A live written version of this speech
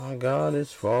My God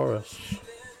is for us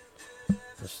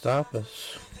to stop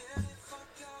us.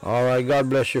 All right, God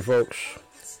bless you, folks.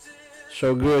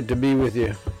 So good to be with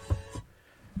you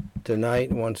tonight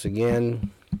once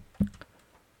again.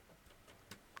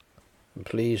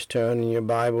 Please turn in your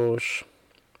Bibles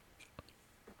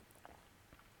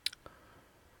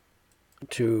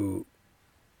to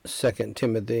 2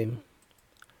 Timothy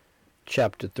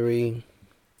chapter 3.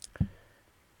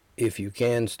 If you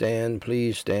can stand,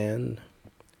 please stand.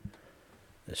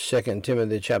 2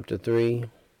 Timothy chapter 3.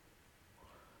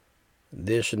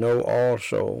 This know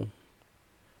also,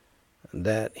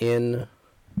 that in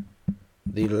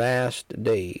the last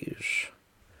days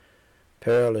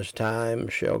perilous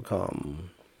times shall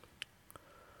come.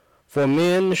 For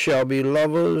men shall be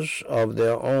lovers of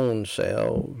their own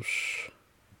selves,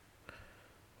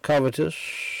 covetous,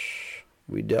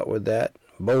 we dealt with that,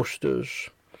 boasters,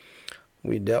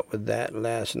 we dealt with that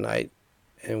last night,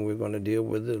 and we're going to deal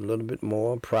with it a little bit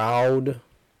more. Proud,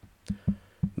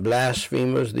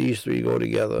 blasphemers, these three go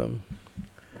together.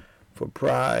 For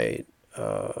pride,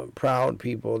 proud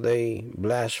people, they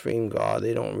blaspheme God,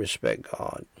 they don't respect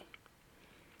God.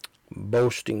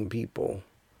 Boasting people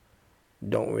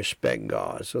don't respect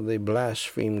God, so they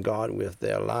blaspheme God with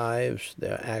their lives,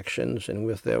 their actions, and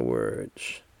with their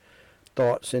words,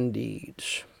 thoughts, and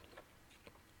deeds.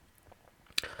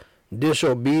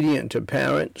 Disobedient to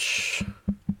parents,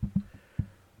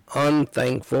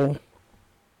 unthankful,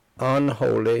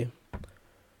 unholy,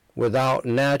 without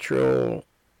natural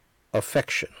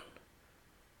affection,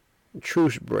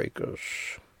 truce breakers,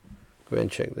 go ahead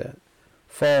and check that,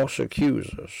 false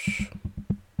accusers,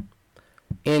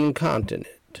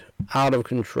 incontinent, out of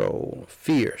control,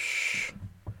 fierce,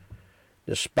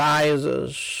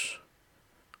 despisers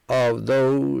of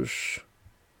those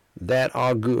that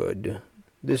are good.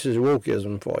 This is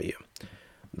wokeism for you.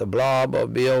 The blob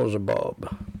of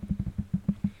Beelzebub.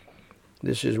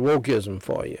 This is wokeism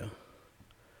for you.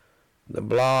 The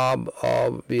blob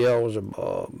of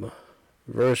Beelzebub.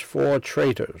 Verse 4,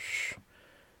 traitors,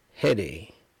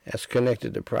 heady, that's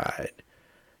connected to pride,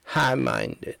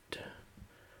 high-minded,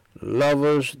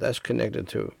 lovers, that's connected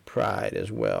to pride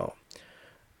as well,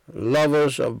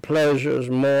 lovers of pleasures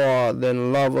more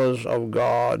than lovers of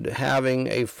God, having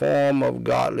a form of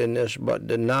godliness but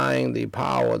denying the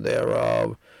power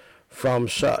thereof. From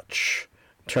such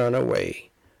turn away,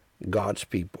 God's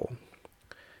people.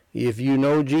 If you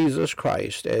know Jesus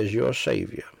Christ as your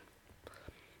Savior,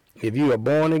 if you are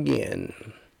born again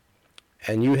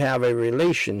and you have a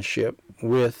relationship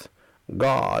with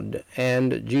God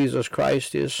and Jesus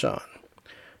Christ, his Son,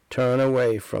 turn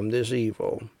away from this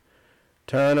evil.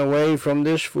 Turn away from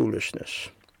this foolishness.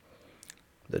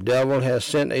 The devil has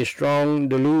sent a strong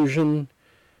delusion.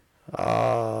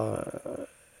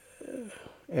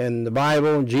 In the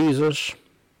Bible, Jesus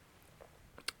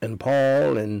and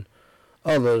Paul and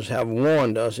others have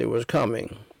warned us it was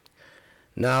coming.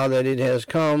 Now that it has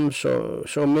come, so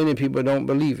many people don't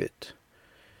believe it.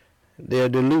 They're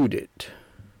deluded,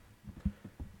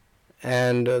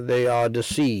 and they are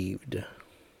deceived.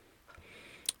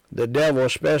 The devil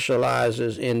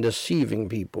specializes in deceiving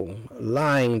people,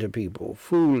 lying to people,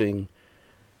 fooling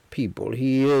people.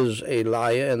 He is a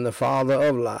liar and the father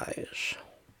of lies.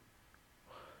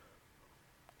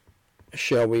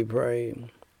 Shall we pray?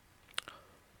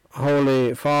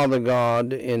 Holy Father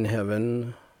God in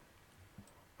heaven,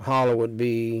 hallowed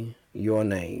be your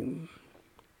name.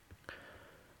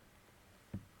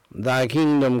 Thy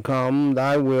kingdom come,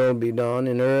 thy will be done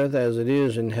in earth as it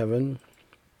is in heaven.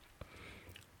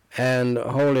 And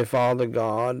Holy Father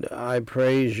God, I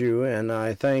praise you and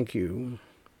I thank you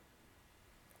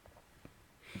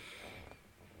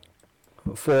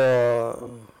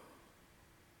for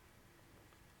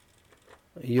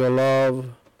your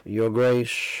love, your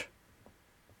grace,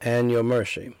 and your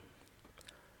mercy.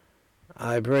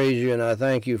 I praise you and I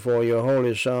thank you for your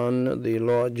Holy Son, the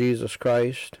Lord Jesus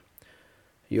Christ,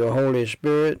 your Holy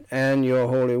Spirit, and your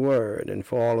Holy Word, and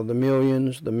for all of the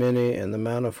millions, the many, and the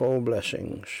manifold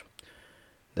blessings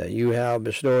that you have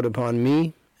bestowed upon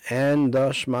me and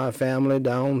thus my family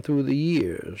down through the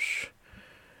years.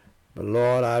 But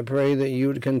Lord, I pray that you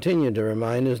would continue to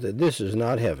remind us that this is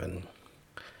not heaven.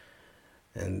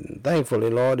 And thankfully,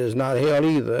 Lord, it's not hell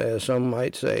either, as some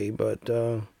might say, but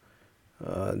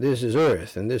this is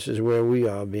earth, and this is where we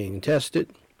are being tested,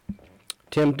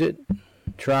 tempted,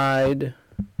 tried,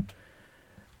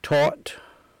 taught,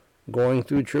 going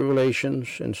through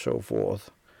tribulations, and so forth.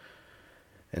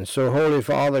 And so, Holy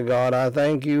Father God, I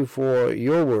thank you for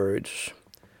your words,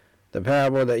 the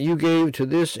parable that you gave to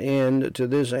this end, to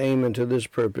this aim, and to this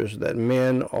purpose, that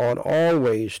men ought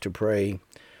always to pray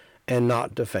and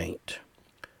not to faint.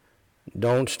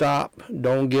 Don't stop.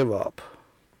 Don't give up.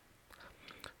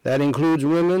 That includes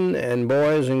women and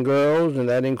boys and girls, and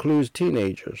that includes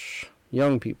teenagers,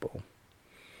 young people.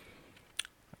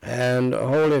 And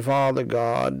Holy Father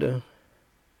God,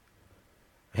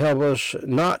 help us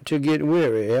not to get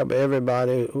weary. Help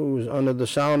everybody who's under the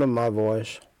sound of my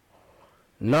voice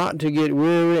not to get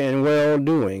weary in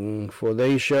well-doing, for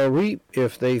they shall reap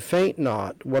if they faint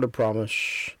not. What a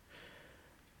promise.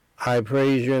 I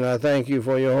praise you and I thank you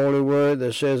for your holy word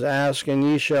that says, ask and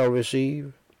ye shall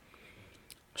receive.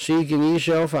 Seek and ye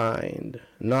shall find.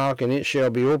 Knock and it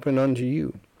shall be opened unto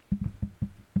you.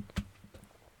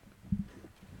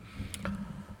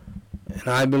 And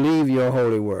I believe your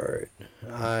holy word.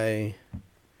 I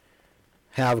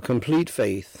have complete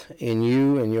faith in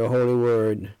you and your holy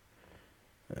word,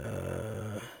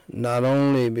 not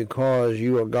only because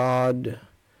you are God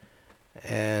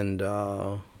and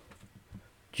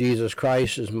Jesus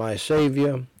Christ is my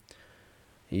Savior,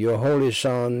 your Holy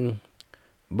Son,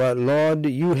 but Lord,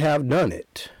 you have done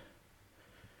it.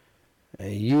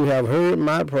 You have heard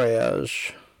my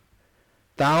prayers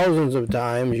thousands of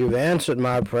times. You've answered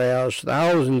my prayers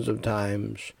thousands of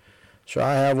times. So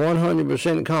I have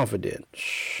 100%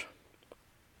 confidence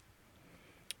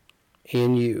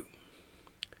in you.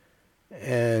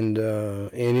 And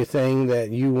anything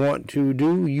that you want to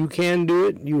do, you can do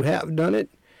it. You have done it.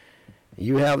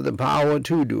 You have the power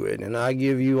to do it. And I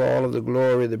give you all of the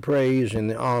glory, the praise, and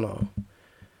the honor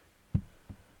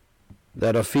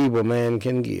that a feeble man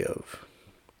can give.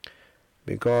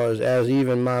 Because as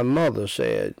even my mother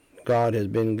said, God has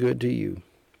been good to you.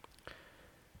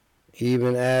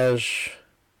 Even as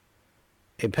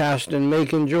a pastor in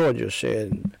Macon, Georgia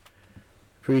said,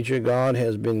 preacher, God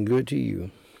has been good to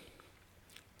you.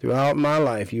 Throughout my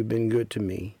life, you've been good to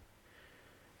me.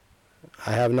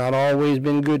 I have not always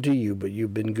been good to you, but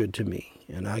you've been good to me.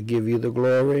 And I give you the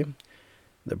glory,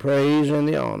 the praise, and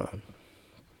the honor.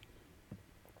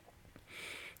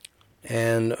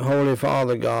 And Holy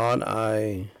Father God,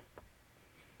 I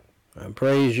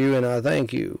praise you and I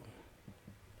thank you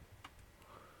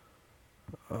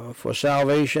for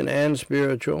salvation and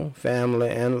spiritual, family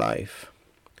and life,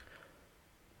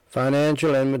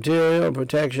 financial and material,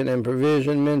 protection and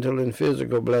provision, mental and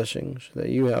physical blessings that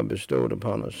you have bestowed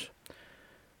upon us.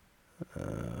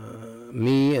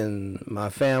 Me and my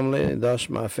family, thus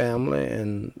my family,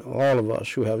 and all of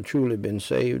us who have truly been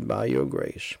saved by your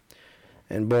grace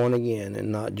and born again and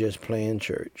not just playing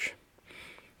church.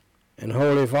 And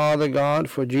Holy Father God,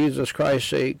 for Jesus Christ's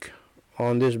sake,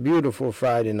 on this beautiful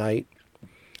Friday night,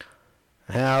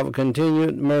 have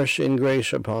continued mercy and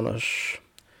grace upon us.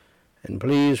 And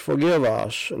please forgive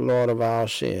us, Lord, of our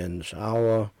sins,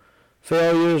 our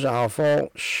failures, our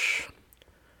faults,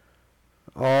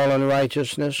 all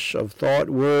unrighteousness of thought,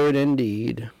 word, and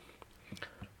deed,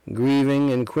 grieving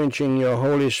and quenching your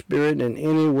Holy Spirit in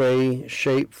any way,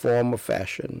 shape, form, or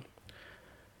fashion.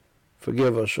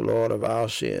 Forgive us, Lord, of our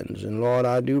sins. And Lord,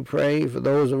 I do pray for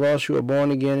those of us who are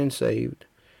born again and saved.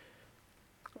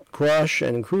 Crush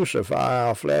and crucify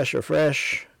our flesh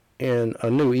afresh and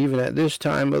anew, even at this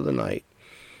time of the night.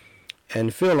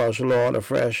 And fill us, Lord,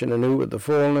 afresh and anew with the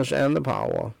fullness and the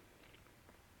power,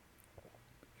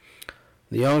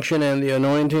 the unction and the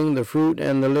anointing, the fruit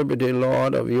and the liberty,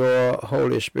 Lord, of your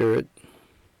Holy Spirit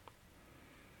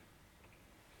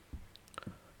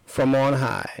from on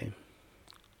high.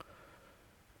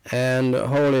 And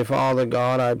Holy Father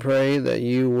God, I pray that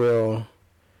you will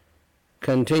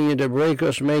continue to break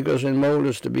us, make us, and mold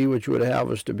us to be what you would have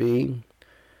us to be.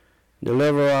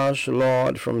 Deliver us,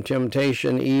 Lord, from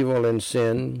temptation, evil, and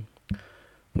sin.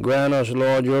 Grant us,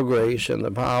 Lord, your grace and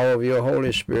the power of your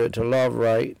Holy Spirit to love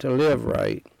right, to live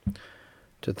right,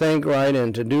 to think right,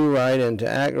 and to do right, and to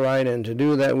act right, and to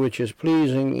do that which is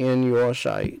pleasing in your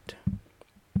sight.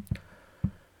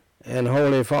 And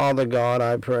Holy Father God,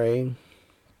 I pray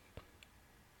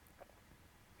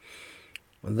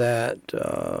that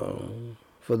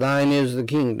for thine is the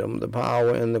kingdom, the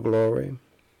power, and the glory.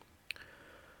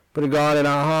 Put God in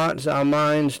our hearts, our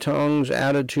minds, tongues,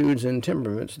 attitudes, and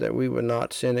temperaments, that we would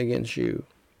not sin against you.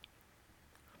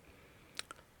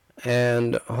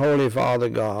 And Holy Father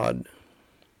God,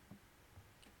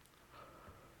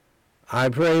 I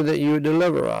pray that you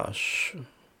deliver us,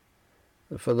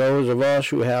 for those of us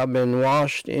who have been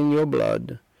washed in your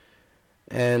blood,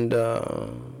 and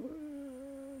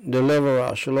deliver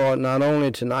us, Lord, not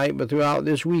only tonight, but throughout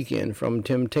this weekend from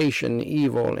temptation,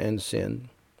 evil, and sin.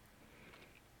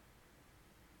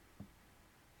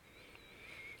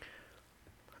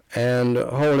 And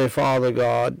Holy Father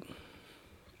God,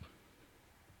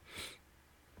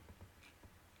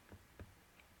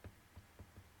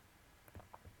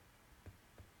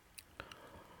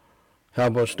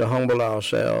 Help us to humble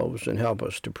ourselves, and help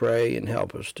us to pray, and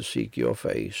help us to seek your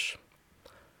face.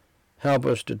 Help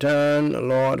us to turn,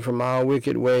 Lord, from our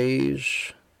wicked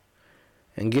ways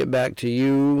and get back to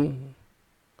you,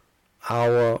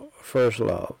 our first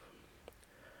love.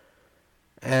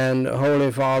 And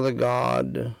Holy Father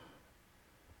God,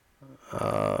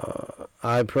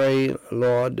 I pray,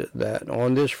 Lord, that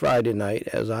on this Friday night,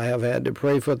 as I have had to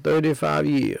pray for 35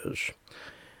 years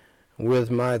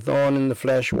with my thorn in the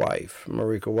flesh wife,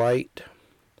 Marika White,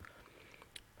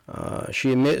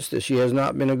 she admits that she has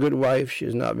not been a good wife, she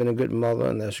has not been a good mother,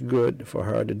 and that's good for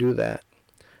her to do that.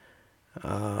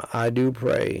 I do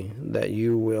pray that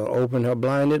you will open her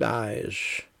blinded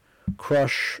eyes,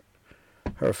 crush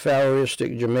her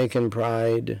Pharaohistic Jamaican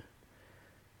pride,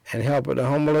 and help her to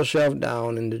humble herself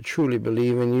down and to truly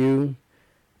believe in you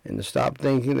and to stop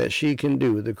thinking that she can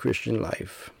do the Christian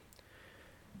life.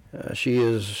 She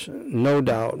is no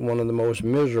doubt one of the most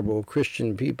miserable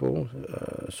Christian people,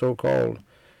 so-called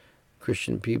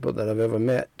Christian people that I've ever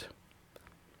met.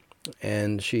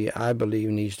 And she, I believe,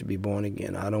 needs to be born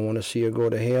again. I don't want to see her go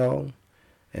to hell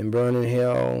and burn in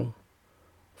hell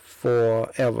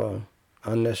forever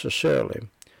unnecessarily.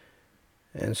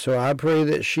 And so I pray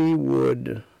that she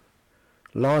would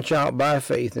launch out by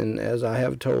faith and, as I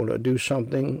have told her, do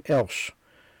something else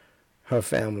her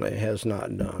family has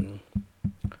not done.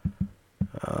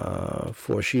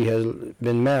 For she has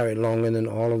been married longer than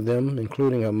all of them,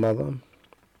 including her mother.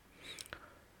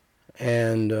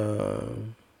 And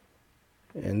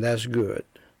that's good.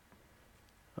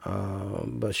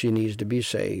 But she needs to be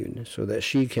saved so that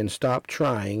she can stop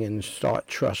trying and start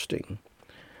trusting.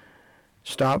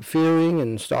 Stop fearing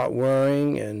and start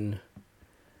worrying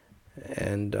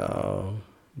and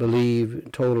believe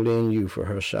totally in you for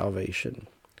her salvation.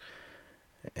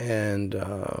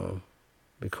 And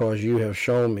because you have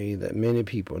shown me that many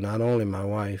people, not only my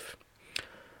wife,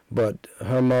 but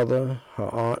her mother,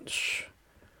 her aunts,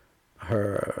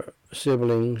 her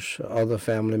siblings, other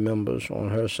family members on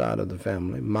her side of the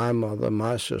family, my mother,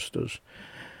 my sisters,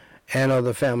 and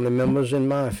other family members in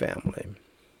my family,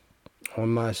 on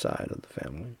my side of the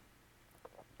family,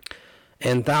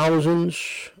 and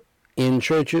thousands in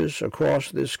churches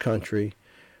across this country.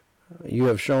 You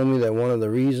have shown me that one of the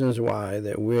reasons why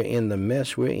that we're in the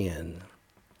mess we're in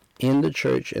the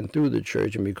church and through the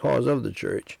church and because of the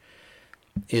church,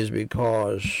 is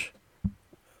because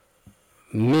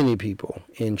many people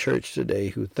in church today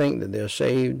who think that they're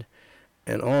saved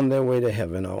and on their way to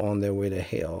heaven or on their way to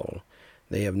hell,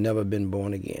 they have never been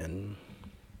born again.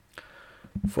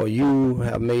 For you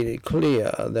have made it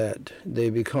clear that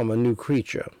they become a new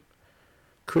creature.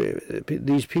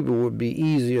 These people would be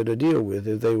easier to deal with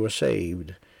if they were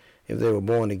saved, if they were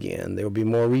born again. They would be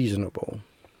more reasonable.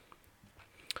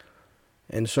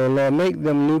 And so, Lord, make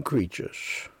them new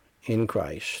creatures in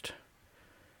Christ,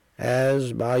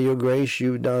 as by your grace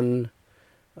you've done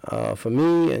for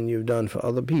me and you've done for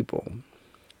other people.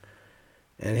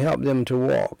 And help them to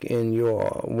walk in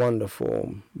your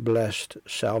wonderful, blessed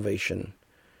salvation.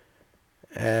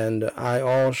 And I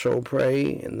also pray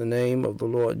in the name of the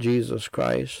Lord Jesus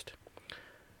Christ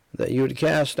that you would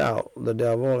cast out the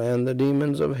devil and the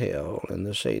demons of hell and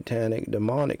the satanic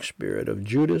demonic spirit of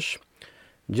Judas,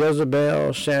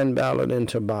 Jezebel, Sanballat, and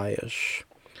Tobias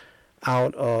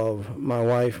out of my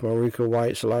wife Marika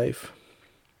White's life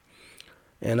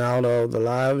and out of the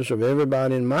lives of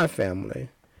everybody in my family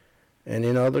and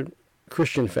in other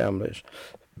Christian families,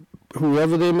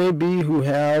 whoever they may be, who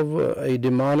have a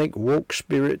demonic woke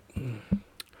spirit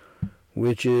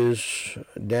which is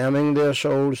damning their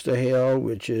souls to hell,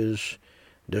 which is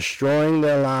destroying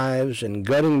their lives and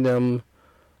gutting them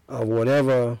of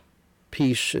whatever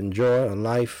peace and joy and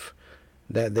life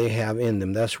that they have in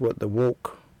them. That's what the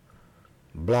woke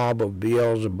blob of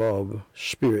Beelzebub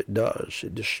spirit does.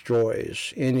 It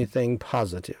destroys anything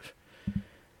positive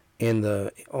on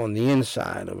the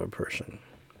inside of a person.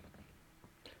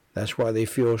 That's why they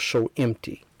feel so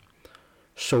empty,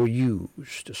 so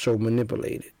used, so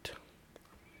manipulated.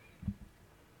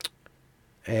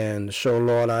 And so,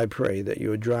 Lord, I pray that you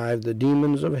would drive the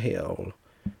demons of hell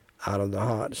out of the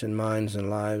hearts and minds and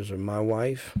lives of my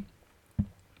wife,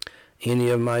 any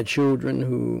of my children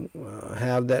who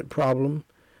have that problem,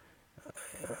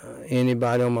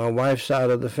 anybody on my wife's side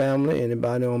of the family,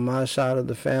 anybody on my side of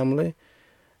the family,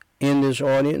 in this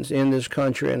audience, in this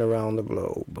country, and around the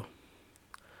globe.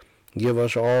 Give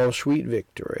us all sweet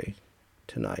victory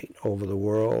tonight over the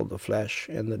world, the flesh,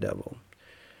 and the devil.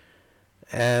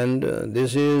 And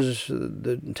this is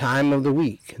the time of the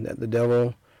week that the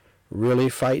devil really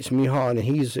fights me hard, and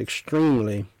he's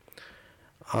extremely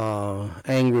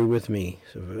angry with me.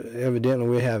 So evidently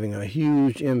we're having a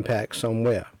huge impact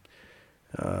somewhere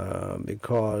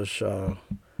because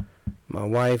my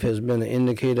wife has been an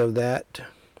indicator of that,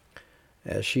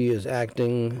 as she is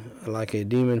acting like a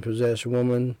demon-possessed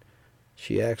woman.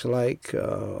 She acts like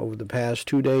over the past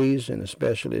 2 days, and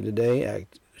especially today,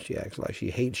 she acts like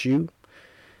she hates you,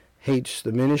 hates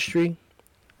the ministry,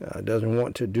 doesn't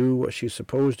want to do what she's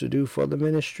supposed to do for the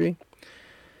ministry,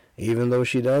 even though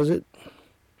she does it.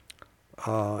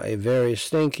 A very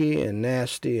stinky and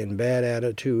nasty and bad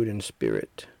attitude and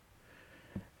spirit.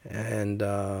 And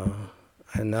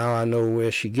now I know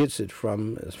where she gets it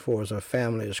from as far as her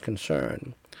family is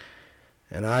concerned.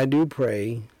 And I do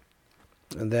pray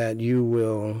that you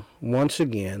will, once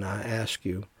again, I ask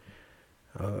you,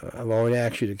 I've already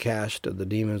asked you to cast the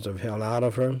demons of hell out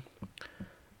of her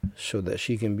so that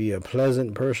she can be a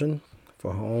pleasant person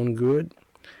for her own good.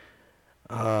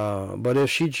 But if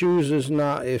she chooses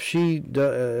not, if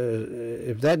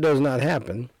that does not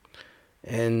happen,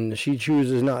 and she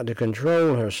chooses not to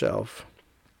control herself,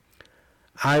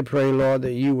 I pray, Lord,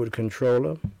 that you would control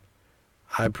her.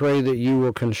 I pray that you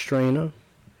will constrain her.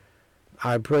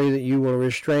 I pray that you will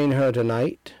restrain her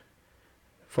tonight.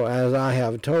 For as I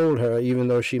have told her, even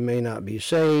though she may not be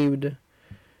saved,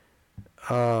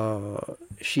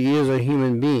 she is a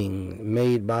human being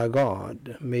made by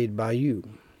God, made by you.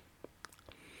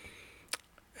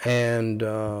 And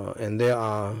there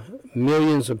are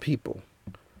millions of people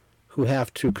who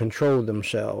have to control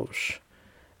themselves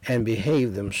and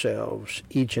behave themselves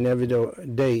each and every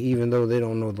day, even though they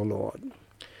don't know the Lord.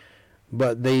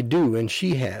 But they do, and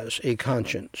she has a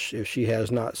conscience. If she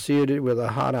has not seared it with a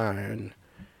hot iron,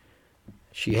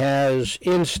 she has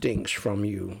instincts from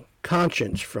you,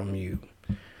 conscience from you.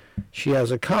 She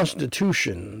has a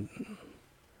constitution,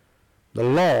 the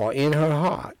law in her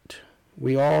heart.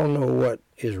 We all know what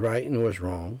is right and what's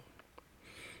wrong.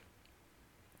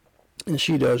 And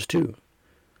she does too.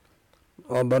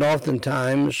 But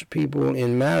oftentimes people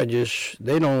in marriages,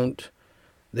 they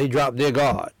drop their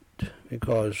guard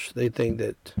because they think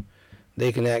that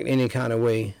they can act any kind of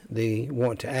way they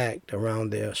want to act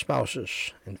around their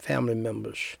spouses and family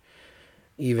members,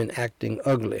 even acting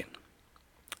ugly.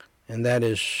 And that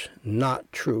is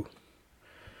not true.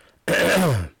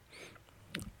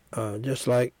 Just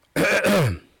like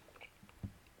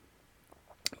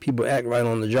people act right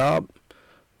on the job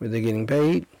where they're getting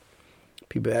paid.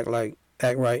 People act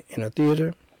right in a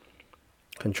theater,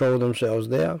 control themselves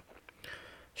there.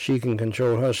 She can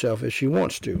control herself if she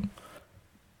wants to.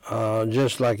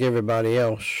 Just like everybody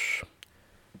else,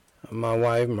 my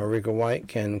wife, Marika White,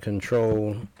 can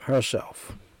control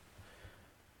herself.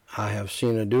 I have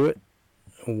seen her do it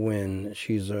when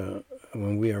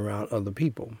we're around other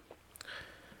people.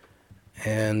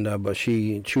 But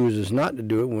she chooses not to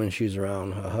do it when she's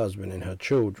around her husband and her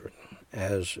children,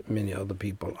 as many other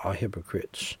people are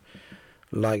hypocrites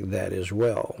like that as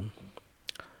well.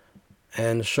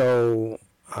 And so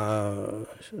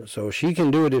she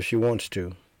can do it if she wants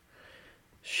to.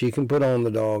 She can put on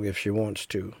the dog if she wants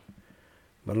to.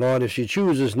 But Lord, if she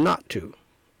chooses not to,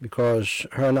 because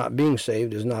her not being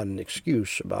saved is not an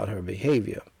excuse about her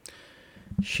behavior,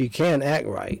 she can act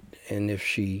right, and if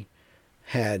she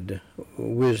had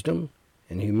wisdom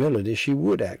and humility, she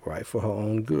would act right for her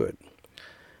own good.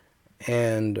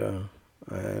 And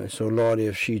so, Lord,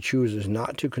 if she chooses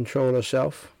not to control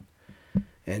herself,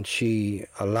 and she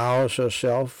allows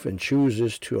herself and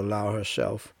chooses to allow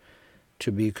herself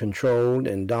to be controlled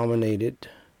and dominated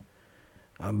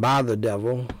by the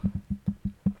devil,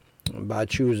 by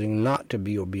choosing not to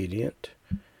be obedient,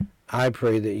 I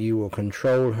pray that you will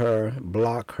control her,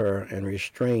 block her, and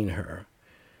restrain her,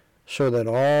 so that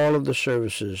all of the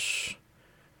services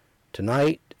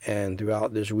tonight and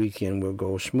throughout this weekend will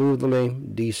go smoothly,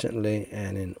 decently,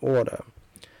 and in order,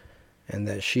 and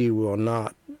that she will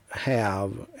not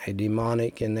have a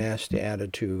demonic and nasty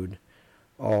attitude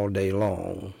all day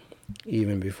long,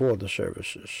 even before the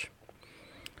services,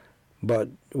 but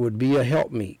would be a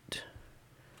helpmeet,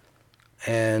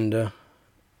 and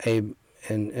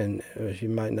she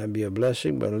might not be a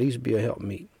blessing, but at least be a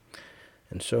helpmeet.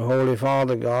 And so, Holy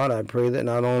Father God, I pray that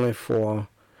not only for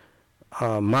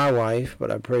my wife, but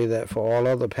I pray that for all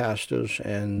other pastors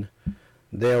and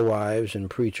their wives and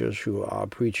preachers who are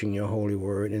preaching your holy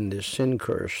word in this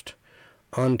sin-cursed,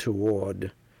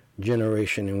 untoward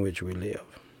generation in which we live.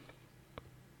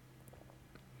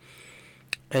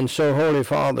 And so, Holy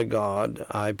Father God,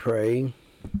 I pray,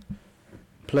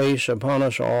 place upon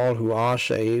us all who are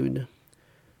saved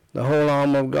the whole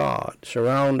armor of God.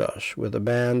 Surround us with a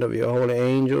band of your holy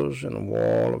angels and a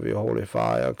wall of your holy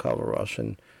fire. Cover us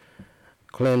and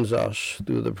Cleanse us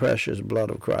through the precious blood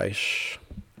of Christ.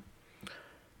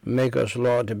 Make us,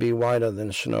 Lord, to be whiter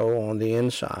than snow on the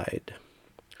inside.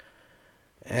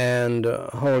 And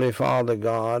Holy Father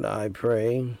God, I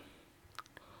pray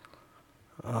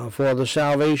for the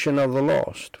salvation of the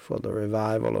lost, for the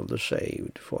revival of the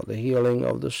saved, for the healing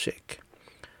of the sick.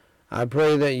 I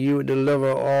pray that you would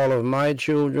deliver all of my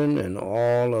children and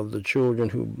all of the children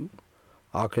who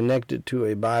are connected to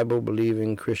a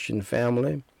Bible-believing Christian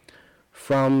family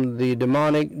from the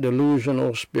demonic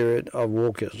delusional spirit of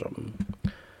wokeism,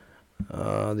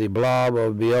 the blob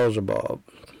of Beelzebub.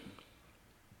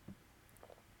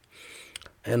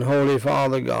 And Holy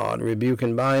Father God, rebuke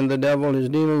and bind the devil, his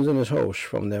demons, and his hosts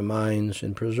from their minds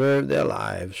and preserve their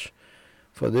lives,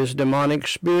 for this demonic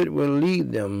spirit will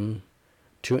lead them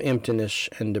to emptiness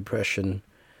and depression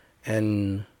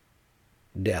and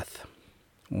death,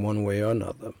 one way or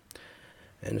another.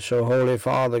 And so, Holy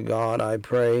Father God, I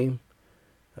pray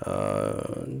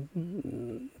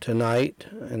tonight,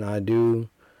 and I do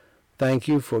thank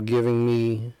you for giving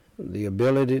me the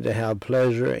ability to have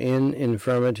pleasure in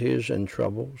infirmities and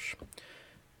troubles,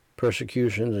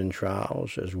 persecutions and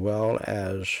trials, as well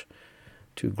as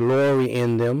to glory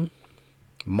in them,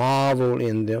 marvel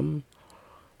in them,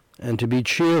 and to be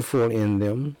cheerful in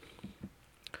them,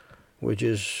 which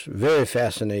is very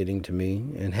fascinating to me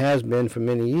and has been for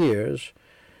many years.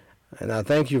 And I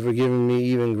thank you for giving me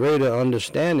even greater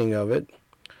understanding of it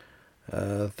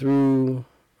through,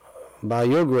 by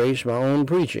your grace, my own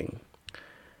preaching.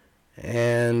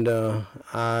 And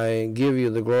I give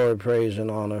you the glory, praise, and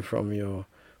honor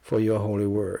for your holy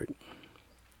word.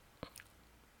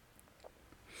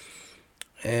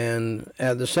 And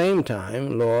at the same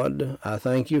time, Lord, I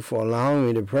thank you for allowing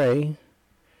me to pray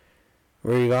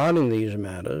regarding these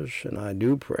matters, and I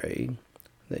do pray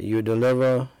that you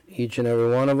deliver each and every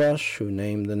one of us who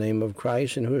name the name of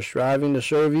Christ and who are striving to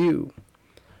serve you.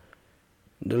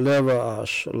 Deliver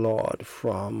us, Lord,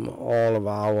 from all of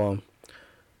our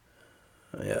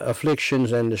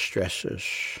afflictions and distresses,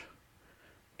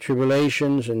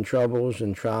 tribulations and troubles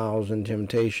and trials and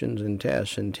temptations and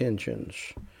tests and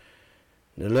tensions.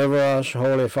 Deliver us,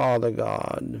 Holy Father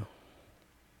God,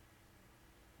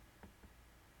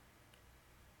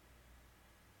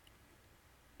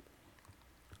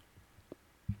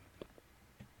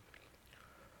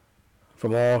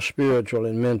 from all spiritual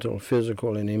and mental,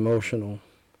 physical and emotional,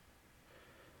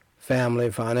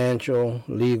 family, financial,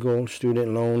 legal,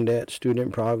 student loan debt,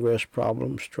 student progress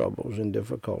problems, troubles, and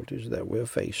difficulties that we're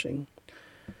facing,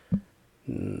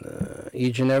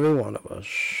 each and every one of us.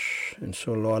 And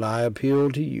so, Lord, I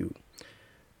appeal to you.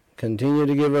 Continue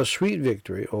to give us sweet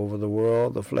victory over the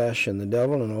world, the flesh, and the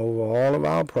devil, and over all of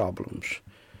our problems,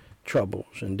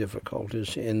 troubles, and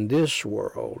difficulties in this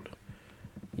world.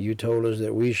 You told us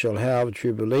that we shall have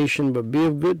tribulation, but be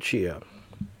of good cheer.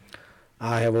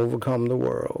 I have overcome the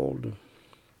world.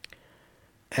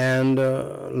 And,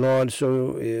 Lord,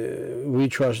 so we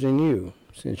trust in you,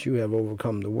 since you have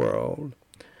overcome the world.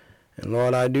 And,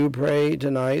 Lord, I do pray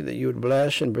tonight that you would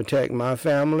bless and protect my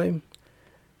family,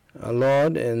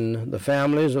 Lord, and the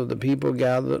families of the people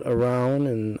gathered around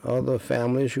and other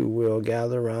families who will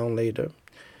gather around later.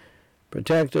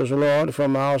 Protect us, Lord,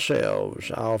 from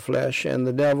ourselves, our flesh, and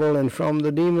the devil, and from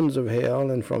the demons of hell,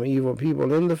 and from evil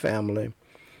people in the family,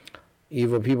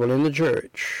 evil people in the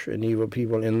church, and evil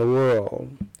people in the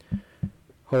world.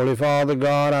 Holy Father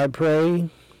God, I pray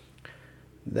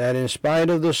that in spite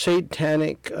of the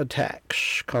satanic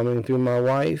attacks coming through my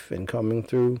wife and coming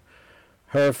through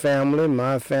her family,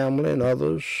 my family, and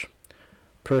others,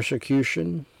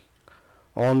 persecution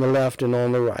on the left and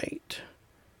on the right.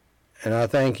 And I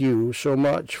thank you so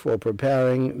much for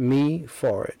preparing me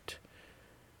for it.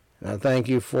 And I thank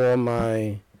you for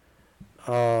my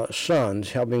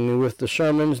sons helping me with the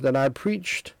sermons that I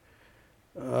preached,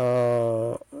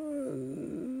 the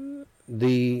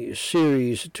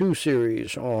two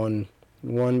series on,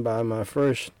 one by my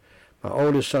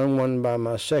oldest son, one by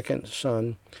my second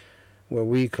son, where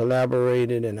we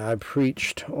collaborated and I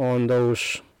preached on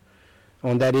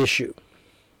that issue.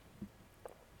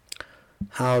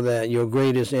 How that your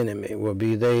greatest enemy will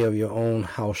be they of your own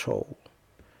household.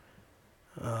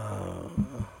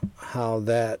 How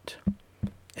that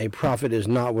a prophet is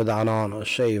not without honor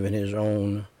save in his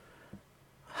own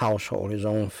household, his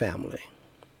own family.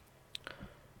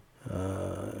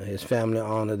 His family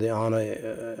honor, they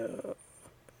honor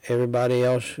everybody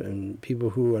else and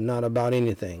people who are not about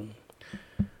anything,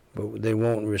 but they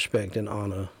won't respect and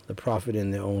honor the prophet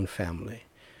in their own family.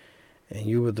 And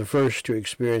you were the first to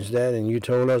experience that, and you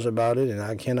told us about it, and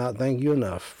I cannot thank you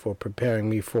enough for preparing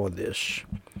me for this.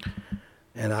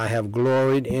 and I have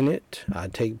gloried in it. I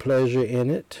take pleasure in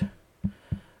it.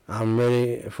 I'm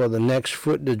ready for the next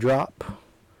foot to drop.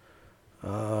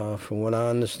 From what I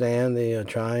understand, they are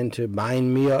trying to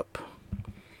bind me up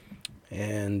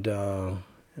and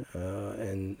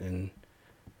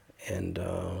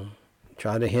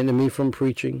try to hinder me from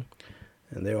preaching.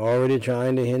 And they're already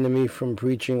trying to hinder me from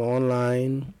preaching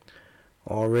online,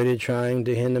 already trying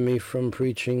to hinder me from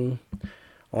preaching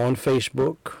on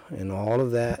Facebook and all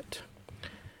of that.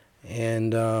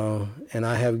 And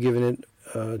I have given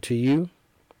it to you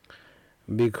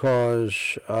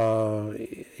because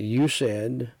you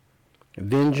said,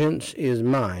 "Vengeance is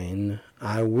mine,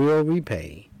 I will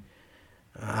repay."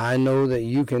 I know that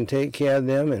you can take care of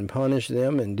them and punish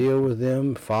them and deal with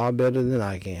them far better than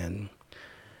I can.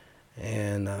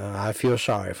 And I feel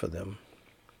sorry for them.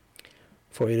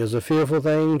 For it is a fearful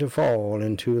thing to fall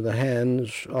into the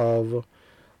hands of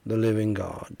the living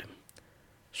God.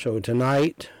 So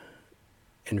tonight,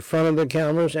 in front of the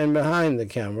cameras and behind the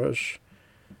cameras,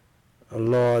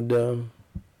 Lord,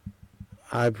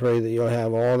 I pray that you'll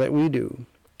have all that we do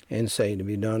and say to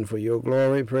be done for your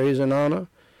glory, praise, and honor,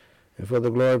 and for the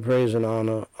glory, praise, and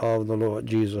honor of the Lord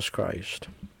Jesus Christ.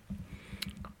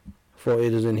 For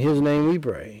it is in his name we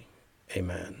pray.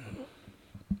 Amen.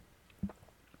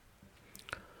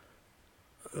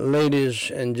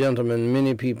 Ladies and gentlemen,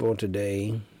 many people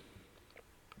today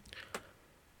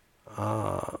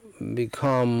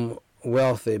become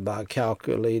wealthy by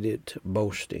calculated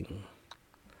boasting,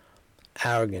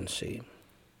 arrogancy,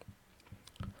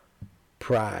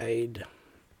 pride,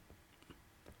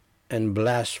 and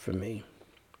blasphemy.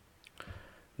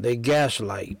 They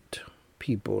gaslight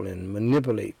people and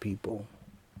manipulate people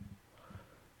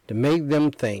to make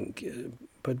them think,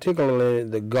 particularly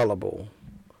the gullible,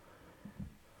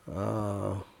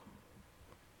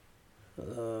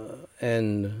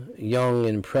 and young,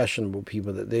 impressionable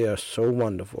people, that they are so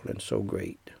wonderful and so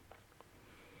great.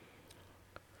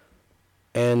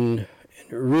 And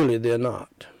really they're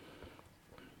not.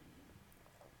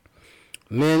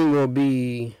 Men will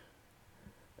be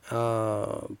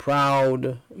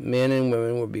proud, men and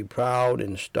women will be proud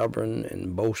and stubborn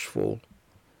and boastful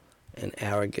and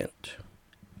arrogant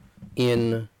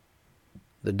in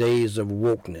the days of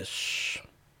wokeness.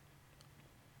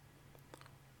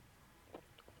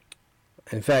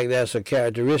 In fact, that's a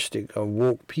characteristic of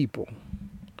woke people.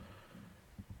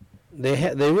 They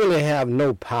really have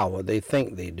no power. They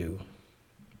think they do.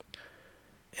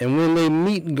 And when they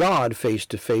meet God face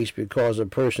to face, because a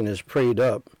person is prayed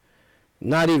up,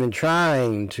 not even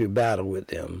trying to battle with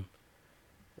them,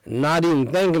 not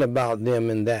even thinking about them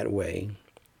in that way,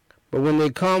 but when they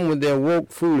come with their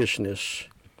woke foolishness,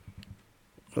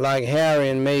 like Harry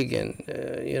and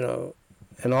Meghan,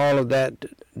 and all of that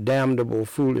damnable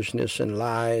foolishness and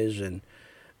lies and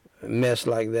mess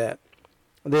like that,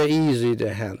 they're easy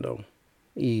to handle.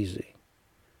 Easy.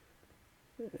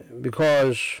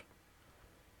 Because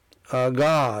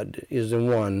God is the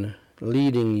one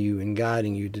leading you and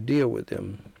guiding you to deal with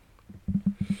them.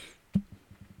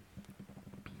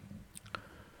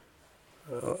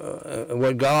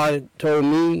 What God told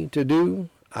me to do,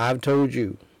 I've told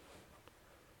you.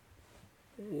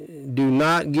 Do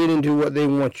not get into what they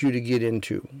want you to get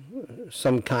into.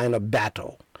 Some kind of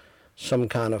battle, some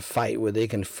kind of fight where they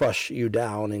can fuss you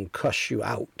down and cuss you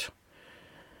out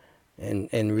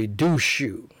and reduce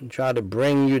you and try to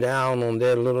bring you down on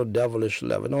their little devilish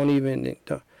level.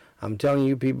 I'm telling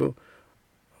you, people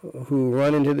who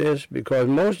run into this, because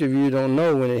most of you don't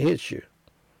know when it hits you.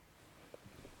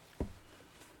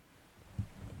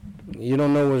 You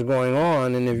don't know what's going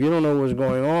on, and if you don't know what's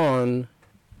going on,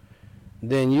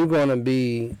 then you're going to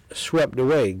be swept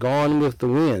away, gone with the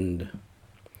wind,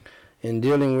 in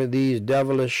dealing with these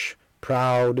devilish,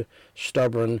 proud,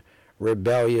 stubborn,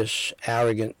 rebellious,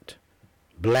 arrogant,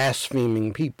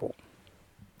 blaspheming people.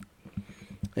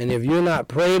 And if you're not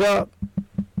prayed up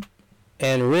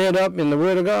and read up in the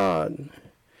Word of God,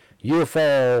 you'll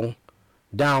fall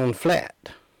down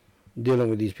flat dealing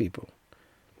with these people.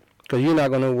 Because you're not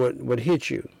going to know what hit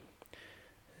you.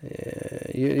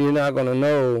 You're not going to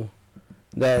know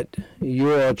that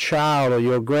your child or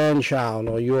your grandchild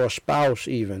or your spouse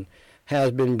even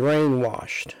has been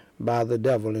brainwashed by the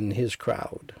devil and his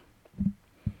crowd.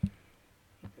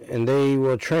 And they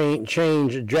will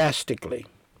change drastically.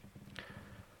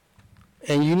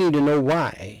 And you need to know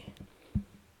why.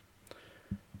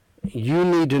 You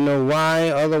need to know why,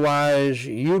 otherwise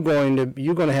you're going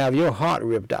to have your heart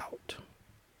ripped out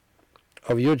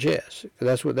of your chest.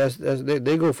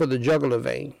 They go for the jugular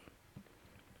vein.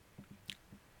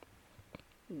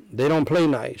 They don't play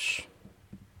nice.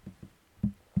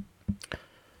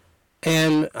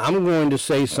 And I'm going to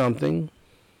say something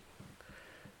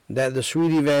that the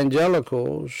sweet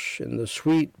evangelicals and the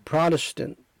sweet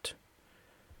Protestant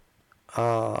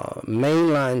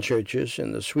mainline churches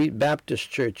and the sweet Baptist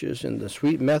churches and the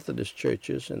sweet Methodist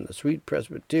churches and the sweet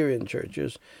Presbyterian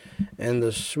churches and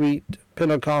the sweet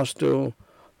Pentecostal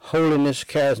holiness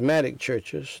charismatic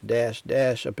churches, dash,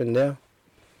 dash, up and down,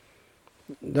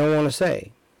 don't want to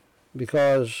say,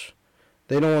 because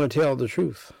they don't want to tell the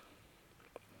truth.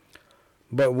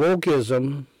 But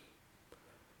wokeism,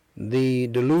 the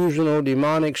delusional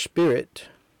demonic spirit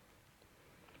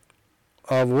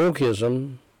of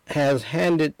wokeism, has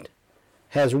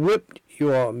whipped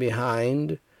your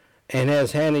behind and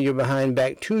has handed your behind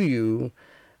back to you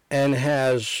and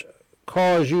has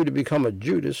caused you to become a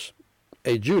Judas,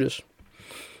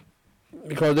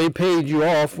 because they paid you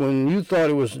off when you thought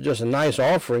it was just a nice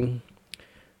offering.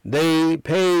 They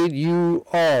paid you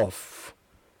off,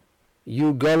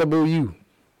 you gullible you.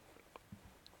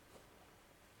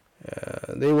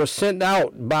 They were sent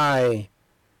out by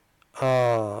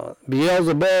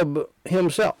Beelzebub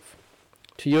himself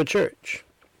to your church.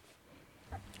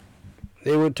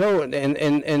 They were told, and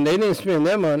they didn't spend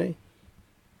their money.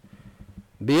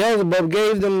 Beelzebub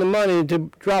gave them the money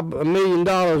to drop $1 million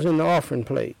in the offering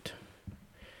plate.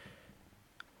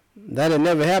 That had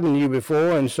never happened to you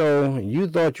before, and so you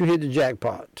thought you hit the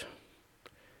jackpot.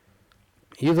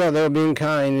 You thought they were being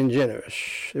kind and generous.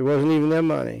 It wasn't even their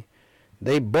money.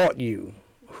 They bought you,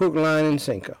 hook, line, and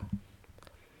sinker.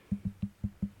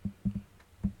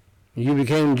 You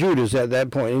became Judas at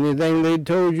that point. Anything they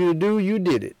told you to do, you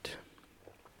did it.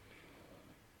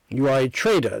 You are a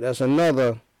traitor. That's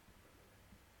another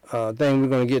thing we're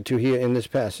going to get to here in this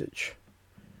passage.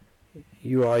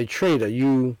 You are a traitor.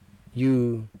 You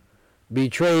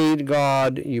betrayed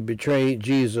God. You betrayed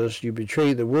Jesus. You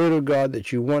betrayed the Word of God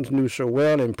that you once knew so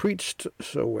well and preached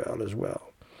so well as well.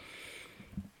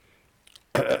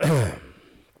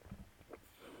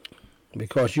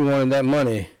 Because you wanted that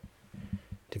money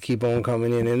to keep on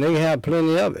coming in, and they have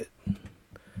plenty of it.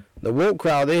 The woke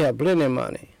crowd, they have plenty of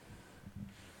money.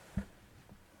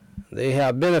 They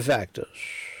have benefactors.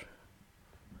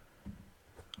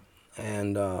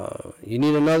 And you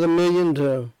need another $1 million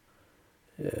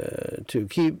to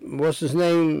keep, what's his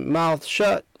name, mouth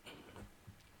shut.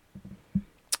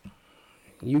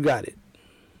 You got it.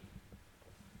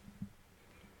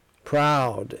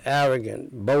 Proud,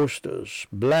 arrogant, boasters,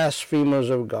 blasphemers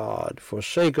of God,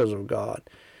 forsakers of God,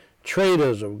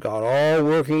 traitors of God, all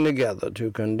working together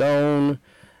to condone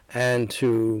and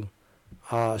to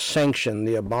sanction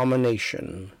the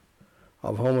abomination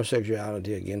of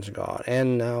homosexuality against God,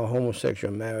 and now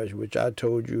homosexual marriage, which I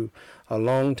told you a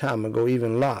long time ago,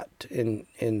 even Lot in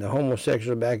the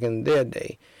homosexual back in their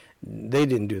day, they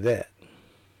didn't do that.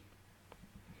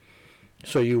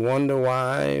 So you wonder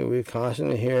why we're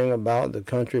constantly hearing about the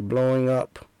country blowing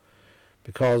up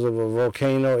because of a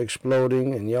volcano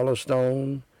exploding in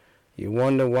Yellowstone. You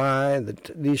wonder why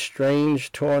these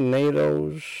strange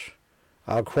tornadoes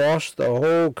across the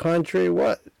whole country.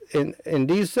 What, in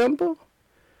December?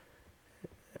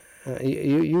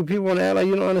 You people want to act like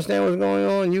you don't understand what's going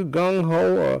on? You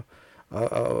gung-ho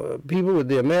or people with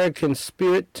the American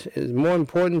spirit is more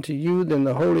important to you than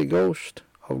the Holy Ghost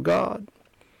of God?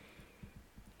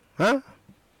 Huh?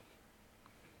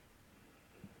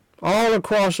 All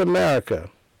across America,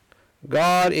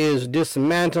 God is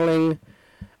dismantling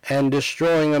and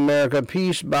destroying America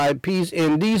piece by piece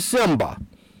in December.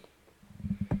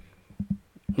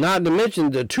 Not to mention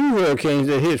the 2 hurricanes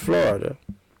that hit Florida.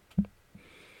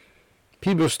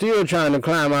 People still trying to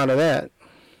climb out of that.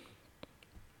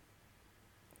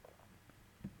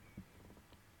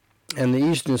 And the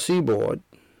eastern seaboard.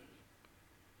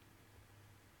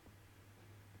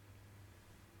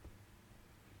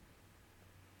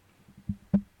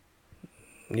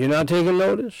 You're not taking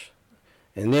notice?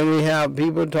 And then we have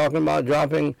people talking about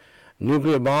dropping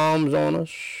nuclear bombs on us.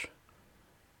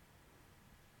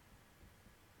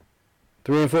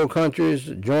 3 and 4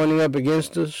 countries joining up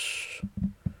against us,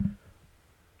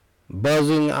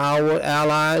 buzzing our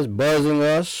allies, buzzing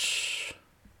us.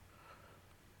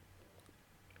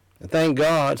 And thank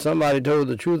God somebody told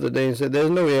the truth today and said there's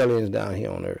no aliens down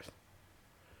here on Earth.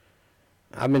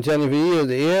 I've been telling you for years,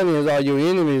 the aliens are your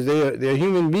enemies. They're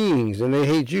human beings, and they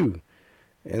hate you.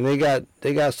 And they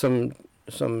got some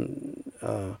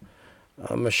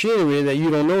machinery that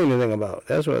you don't know anything about.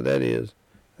 That's what that is.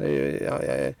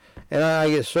 And I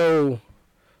get so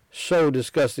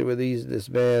disgusted with these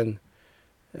men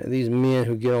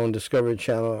who get on Discovery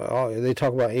Channel. They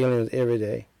talk about aliens every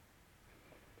day.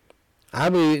 I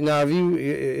believe now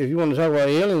if you want to talk about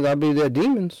aliens, I believe they're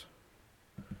demons.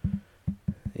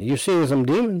 You've seen some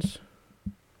demons.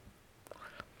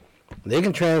 They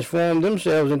can transform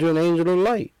themselves into an angel of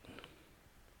light.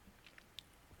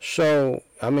 So,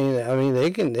 I mean, they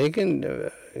can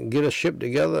get a ship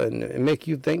together and make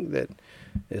you think that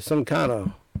there's some kind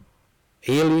of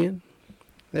alien.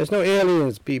 There's no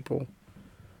aliens, people.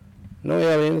 No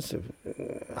aliens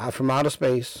from outer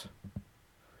space.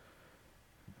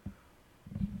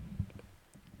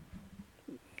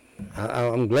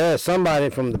 I'm glad somebody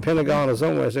from the Pentagon or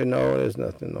somewhere said, no, there's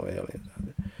nothing, no aliens out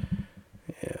there.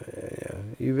 Yeah.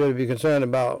 You better be concerned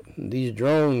about these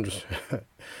drones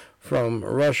from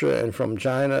Russia and from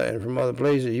China and from other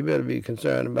places. You better be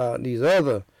concerned about these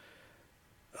other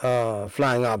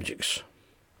flying objects.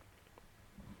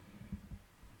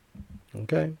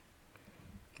 Okay?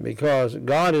 Because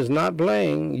God is not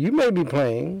playing. You may be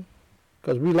playing,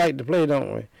 because we like to play,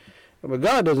 don't we? But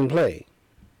God doesn't play.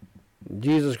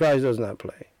 Jesus Christ does not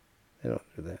play. They don't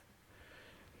do that.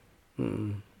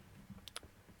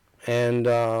 And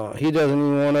he doesn't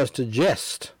even want us to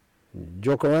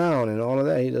joke around and all of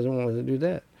that. He doesn't want us to do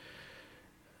that.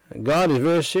 God is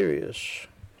very serious.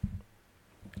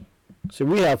 See,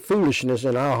 we have foolishness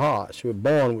in our hearts. We're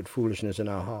born with foolishness in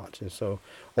our hearts. And so,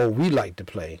 we like to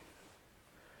play.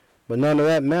 But none of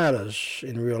that matters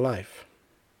in real life.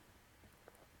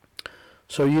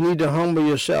 So you need to humble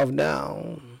yourself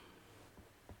down.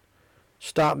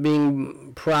 Stop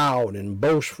being proud and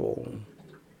boastful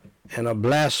and a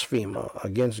blasphemer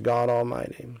against God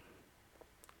Almighty.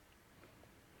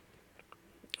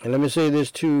 And let me say this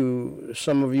to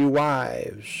some of you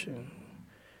wives.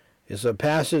 It's a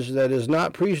passage that is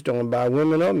not preached on by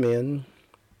women or men.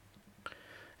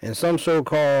 And some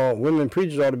so-called women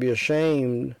preachers ought to be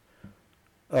ashamed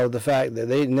of the fact that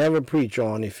they never preach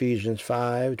on Ephesians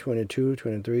 5, 22,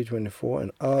 23, 24,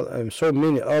 and so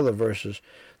many other verses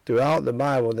throughout the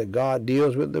Bible that God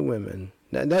deals with the women.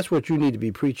 That's what you need to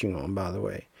be preaching on, by the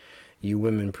way, you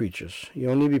women preachers. You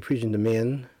don't need to be preaching to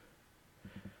men.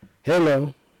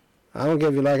 Hello. I don't care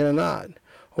if you like it or not.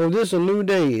 Oh, this is a new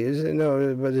day.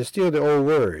 But it's still the old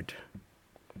word.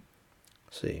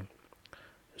 See.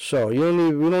 So we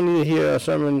don't need to hear a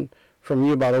sermon from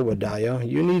you about Obadiah.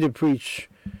 You need to preach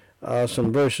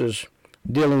some verses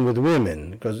dealing with women,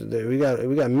 because we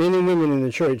got many women in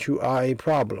the church who are a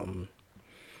problem.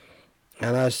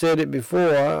 And I said it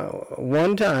before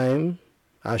one time.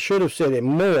 I should have said it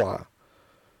more.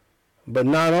 But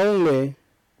not only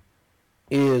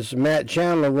is Matt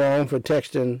Chandler wrong for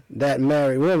texting that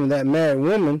married woman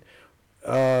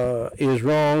is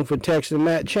wrong for texting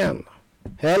Matt Chandler.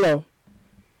 Hello.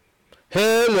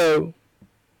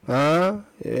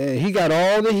 He got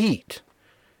all the heat.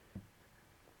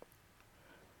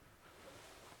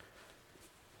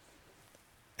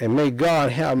 And may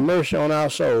God have mercy on our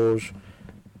souls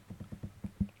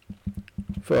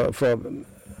for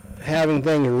having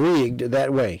things rigged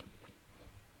that way.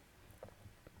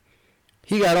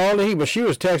 He got all the heat, but she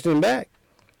was texting back.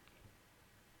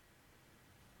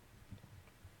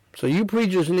 So you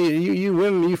preachers you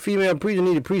women, you female preachers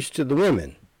need to preach to the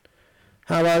women.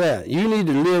 How about that? You need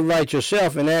to live right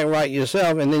yourself and act right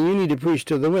yourself, and then you need to preach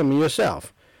to the women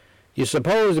yourself. You're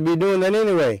supposed to be doing that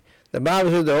anyway. The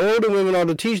Bible says the older women ought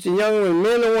to teach the younger women.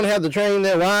 Men don't want to have to train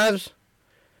their wives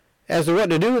as to what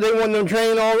to do. They want them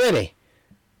trained already.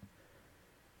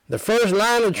 The first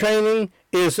line of training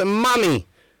is mommy.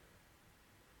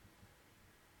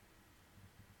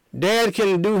 Dad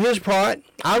can do his part.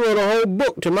 I wrote a whole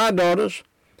book to my daughters,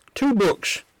 2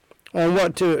 books, on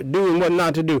what to do and what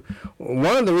not to do.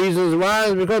 One of the reasons why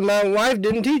is because my wife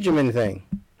didn't teach them anything.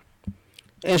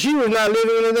 And she was not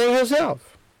living anything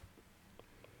herself.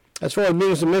 As far as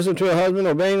being submissive to her husband,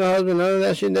 obeying her husband, none of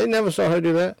that shit, they never saw her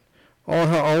do that on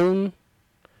her own,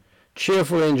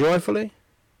 cheerfully and joyfully.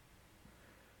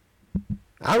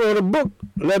 I wrote a book,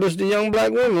 Letters to Young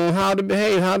Black Women, on how to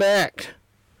behave, how to act,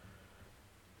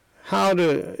 how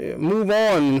to move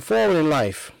on and forward in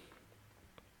life.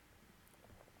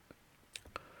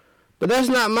 But that's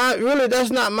not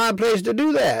my place to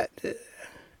do that.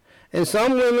 And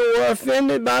some women were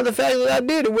offended by the fact that I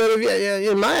did it. Well,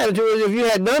 in my attitude is if you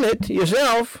had done it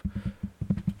yourself.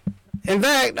 In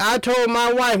fact, I told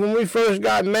my wife when we first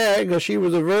got married, because she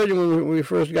was a virgin when we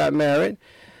first got married,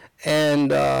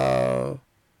 and I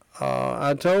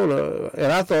told her,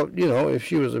 and I thought, if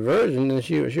she was a virgin, then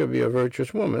she'll be a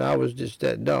virtuous woman. I was just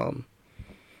that dumb.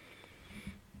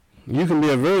 You can be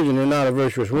a virgin and not a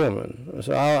virtuous woman.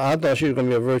 So I thought she was going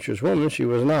to be a virtuous woman. She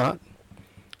was not.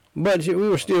 But we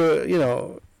were still,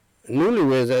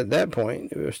 newlyweds at that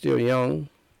point. We were still young.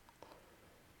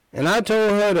 And I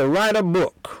told her to write a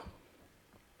book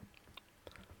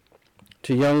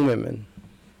to young women.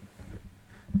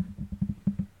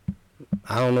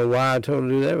 I don't know why I told her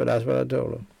to do that, but that's what I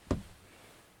told her.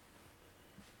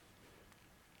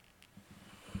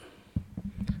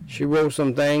 She wrote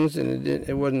some things, and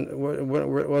it wasn't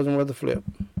worth a flip.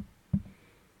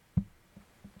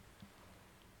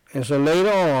 And so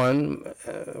later on,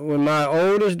 when my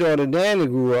oldest daughter, Danny,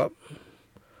 grew up,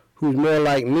 who's more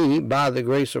like me by the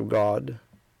grace of God,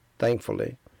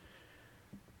 thankfully,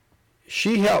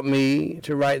 she helped me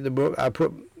to write the book. I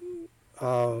put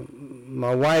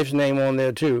my wife's name on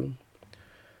there too,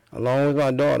 along with my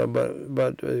daughter,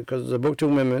 but because it's a book to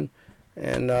women,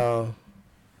 and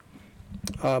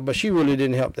but she really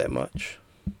didn't help that much.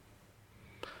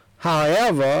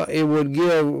 However, it would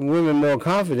give women more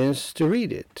confidence to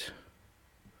read it.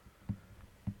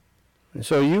 And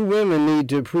so you women need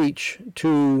to preach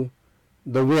to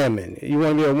the women. You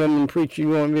want to be a woman preacher? You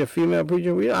want to be a female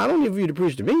preacher? I don't need for you to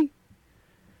preach to me.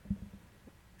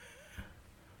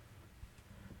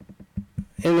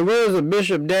 In the words of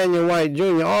Bishop Daniel White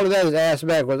Jr., all of that is asked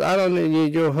backwards. I don't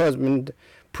need your husband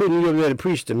putting you up there to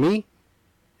preach to me,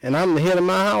 and I'm the head of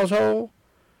my household.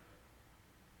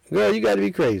 Girl, you got to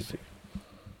be crazy.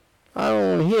 I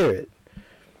don't want to hear it.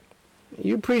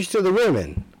 You preach to the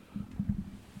women.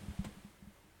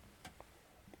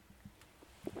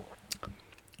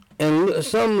 And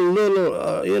some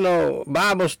little,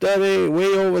 Bible study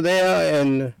way over there,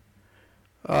 and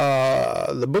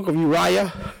the book of Uriah,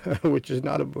 which is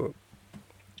not a book.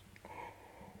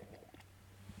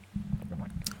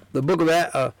 The book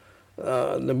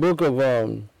of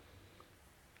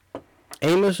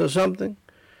Amos or something.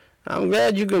 I'm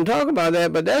glad you can talk about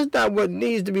that, but that's not what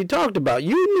needs to be talked about.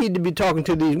 You need to be talking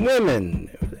to these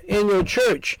women in your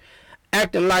church,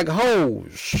 acting like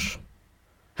hoes,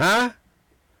 huh?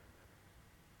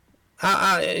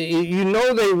 You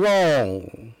know they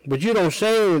wrong, but you don't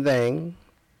say anything.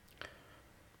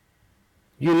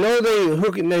 You know they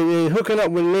hooking up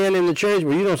with men in the church,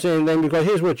 but you don't say anything because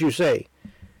here's what you say.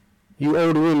 You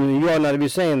older women, you ought not to be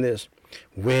saying this.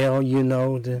 Well,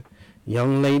 the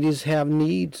young ladies have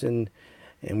needs, and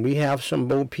we have some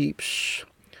Bo Peeps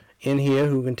in here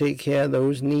who can take care of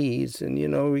those needs, and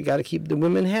we got to keep the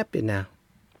women happy now.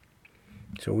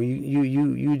 So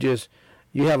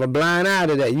you have a blind eye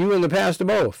to that. You and the pastor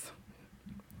both.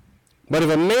 But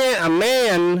if a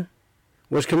man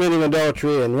was committing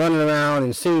adultery and running around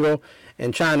and single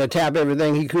and trying to tap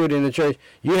everything he could in the church,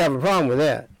 you have a problem with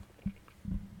that.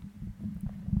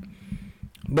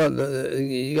 But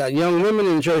you got young women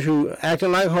in the church who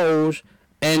acting like hoes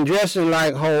and dressing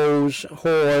like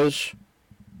whores.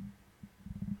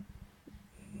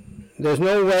 There's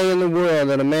no way in the world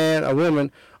that a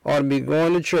woman ought to be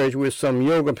going to church with some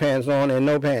yoga pants on and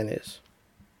no panties.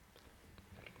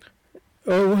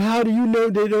 Oh, how do you know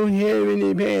they don't have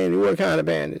any panties? What kind of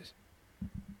panties?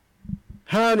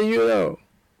 How do you know?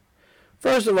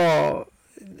 First of all,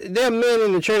 there are men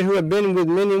in the church who have been with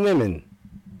many women.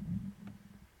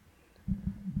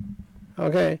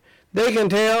 Okay, they can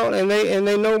tell, and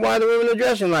they know why the women are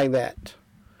dressing like that.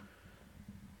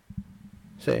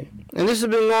 See, and this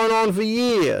has been going on for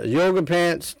years. Yoga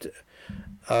pants,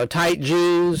 tight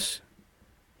jeans,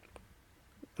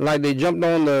 like they jumped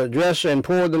on the dresser and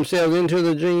poured themselves into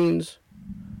the jeans.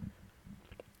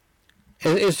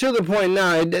 It's to the point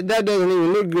now that doesn't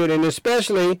even look good, and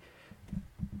especially,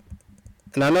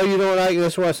 and I know you don't like it,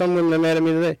 that's why some women are mad at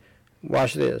me today.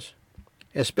 Watch this.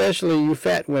 Especially you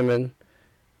fat women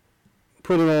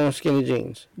putting on skinny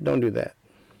jeans. Don't do that.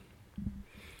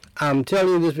 I'm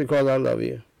telling you this because I love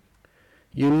you.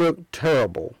 You look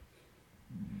terrible.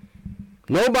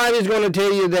 Nobody's going to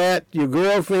tell you that. Your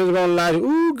girlfriend's going to lie.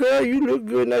 Ooh, girl, you look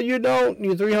good. No, you don't.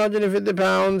 You're 350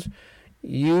 pounds.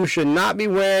 You should not be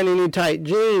wearing any tight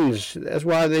jeans. That's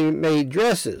why they made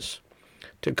dresses,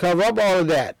 to cover up all of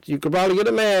that. You could probably get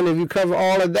a man if you cover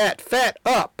all of that fat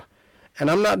up. And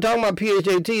I'm not talking about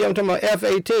PHAT. I'm talking about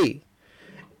FAT.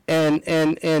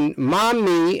 And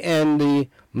mommy and the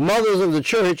mothers of the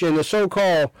church and the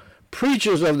so-called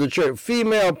preachers of the church,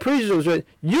 female preachers of the church,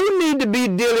 you need to be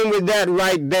dealing with that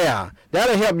right there.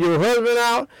 That'll help your husband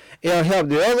out. It'll help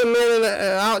the other men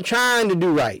out trying to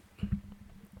do right.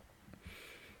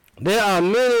 There are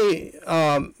many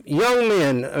young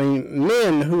men,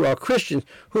 men who are Christians,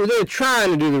 who they're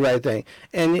trying to do the right thing,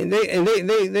 and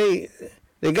they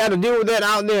got to deal with that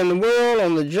out there in the world,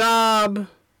 on the job,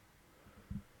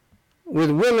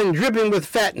 with women dripping with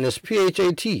fatness,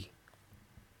 PHAT.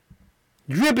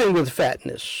 Dripping with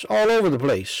fatness all over the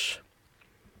place.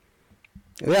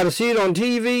 You got to see it on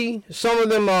TV. Some of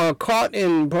them are caught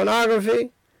in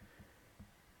pornography.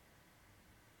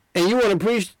 And you want to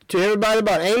preach to everybody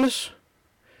about Amos?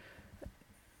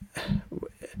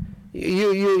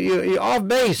 You're off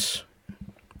base.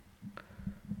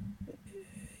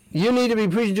 You need to be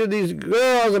preaching to these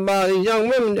girls about, these young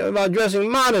women, about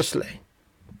dressing modestly.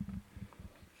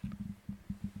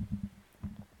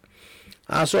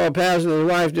 I saw a pastor and his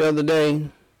wife the other day.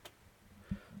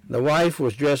 The wife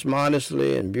was dressed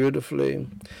modestly and beautifully.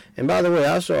 And by the way,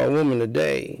 I saw a woman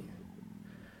today,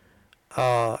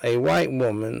 a white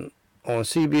woman on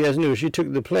CBS News. She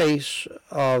took the place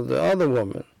of the other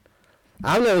woman.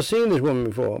 I've never seen this woman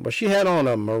before, but she had on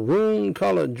a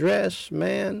maroon-colored dress,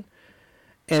 man,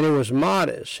 and it was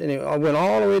modest. And it went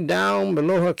all the way down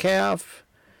below her calf,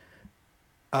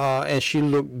 and she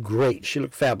looked great. She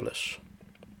looked fabulous.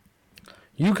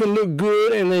 You can look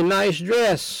good in a nice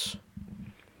dress.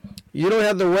 You don't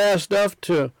have to wear stuff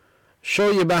to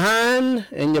show your behind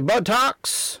and your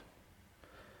buttocks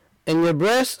and your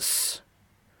breasts.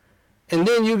 And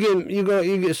then you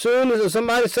get as soon as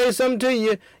somebody says something to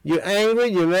you, you're angry,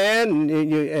 you're mad,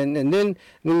 and then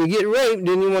when you get raped,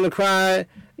 then you want to cry,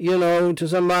 to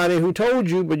somebody who told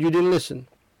you, but you didn't listen.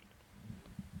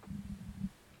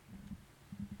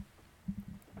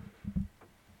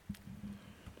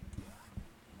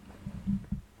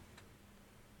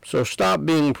 So stop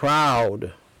being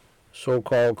proud,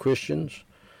 so-called Christians,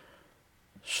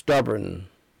 stubborn,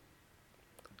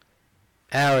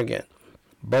 arrogant,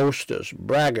 boasters,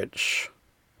 braggarts.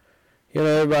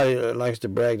 Everybody likes to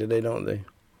brag today, don't they?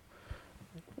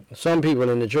 Some people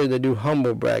in the church, they do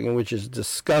humble bragging, which is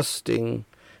disgusting,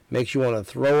 makes you want to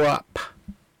throw up.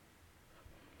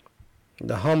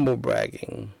 The humble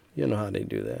bragging, you know how they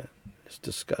do that. It's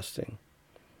disgusting.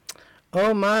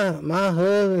 Oh, my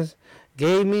husband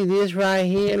gave me this right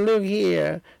here. Look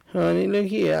here, honey, look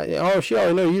here. Oh, she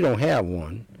already knows you don't have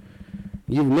one.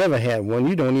 You've never had one.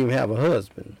 You don't even have a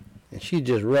husband. And she's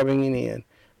just rubbing it in.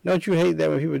 Don't you hate that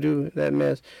when people do that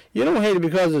mess? You don't hate it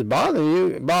because it's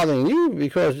bothering you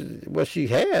because what she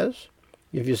has,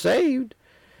 if you're saved.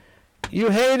 You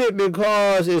hate it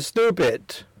because it's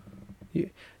stupid. You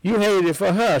hate it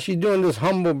for her. She's doing this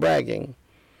humble bragging.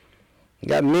 You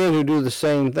got men who do the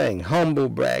same thing, humble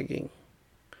bragging.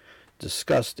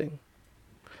 Disgusting.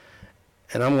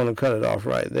 And I'm going to cut it off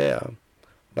right there.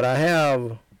 But I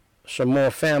have some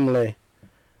more family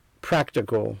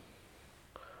practical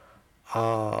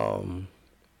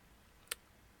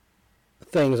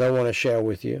things I want to share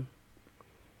with you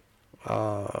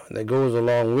that goes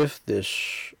along with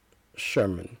this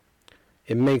sermon.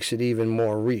 It makes it even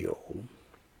more real.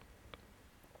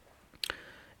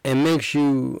 It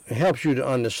helps you to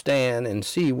understand and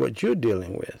see what you're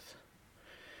dealing with.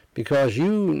 Because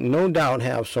you no doubt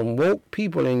have some woke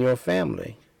people in your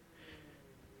family.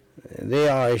 They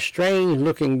are a strange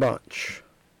looking bunch.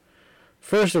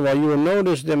 First of all, you will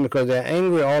notice them because they're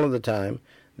angry all of the time.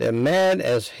 They're mad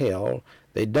as hell.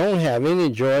 They don't have any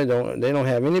joy. They don't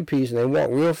have any peace, and they walk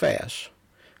real fast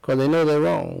because they know they're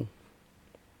wrong.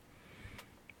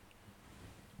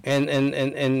 And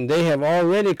they have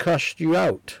already cussed you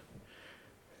out.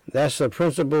 That's a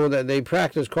principle that they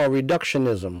practice called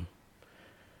reductionism.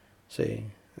 See,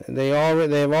 they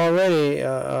already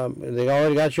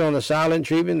got you on the silent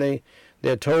treatment.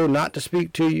 They're told not to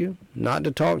speak to you, not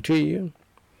to talk to you.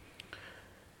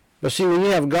 But see, when you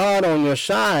have God on your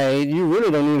side, you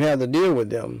really don't even have to deal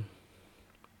with them.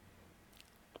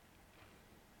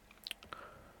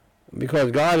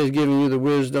 Because God is giving you the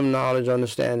wisdom, knowledge,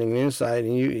 understanding, and insight,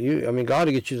 and God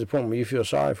will get you to the point where you feel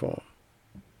sorry for them.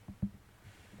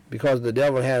 Because the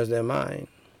devil has their mind.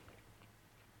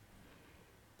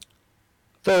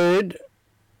 Third,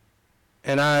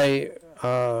 and I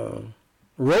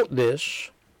wrote this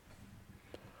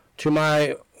to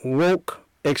my woke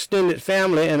extended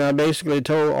family, and I basically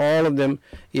told all of them,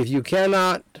 if you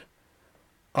cannot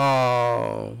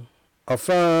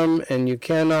affirm and you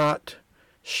cannot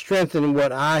strengthen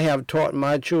what I have taught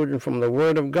my children from the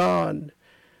Word of God,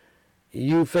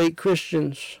 you fake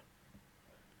Christians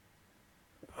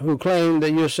who claim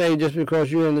that you're saved just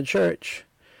because you're in the church,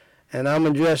 and I'm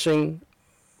addressing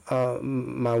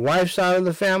my wife's side of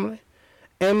the family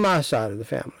and my side of the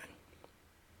family,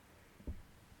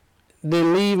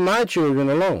 then leave my children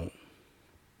alone.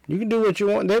 You can do what you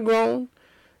want. They're grown.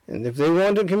 And if they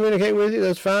want to communicate with you,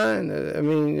 that's fine.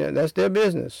 That's their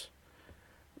business.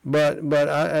 But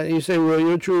you say, well,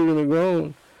 your children are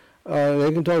grown.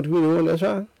 They can talk to who they want. That's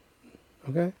fine.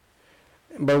 Okay?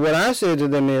 But what I said to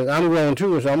them is, I'm grown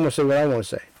too, so I'm going to say what I want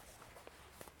to say.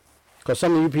 Because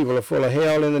some of you people are full of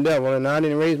hell and the devil, and I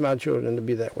didn't raise my children to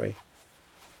be that way.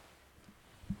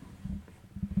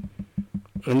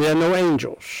 And they're no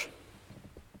angels.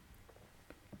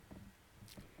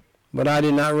 But I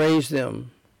did not raise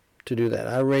them to do that.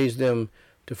 I raised them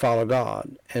to follow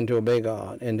God and to obey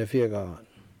God and to fear God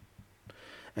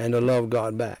and to love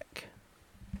God back.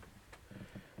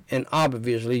 and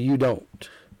obviously you don't.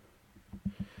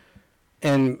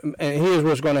 And here's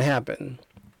what's going to happen.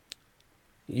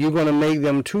 You're going to make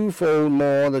them twofold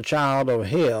more the child of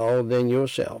hell than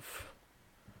yourself.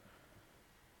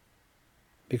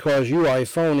 Because you are a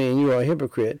phony and you are a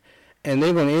hypocrite. And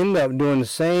they're going to end up doing the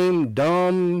same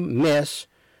dumb mess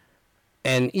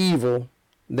and evil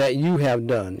that you have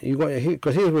done.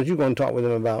 Because here's what you're going to talk with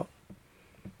them about.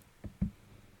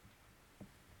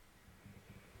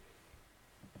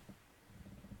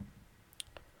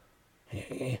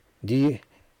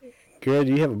 Girl,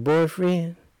 do you have a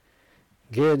boyfriend?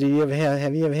 Girl,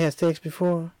 have you ever had sex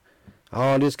before?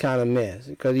 All this kind of mess.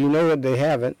 Because you know what, they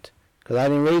haven't. Because I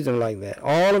didn't raise them like that.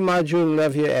 All of my children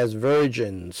left here as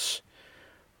virgins.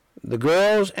 The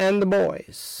girls and the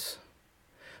boys.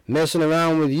 Messing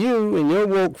around with you and your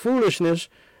woke foolishness,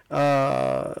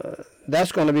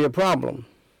 that's going to be a problem.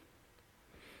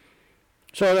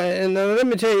 So, and let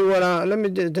me tell you what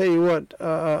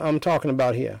I'm talking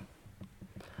about here.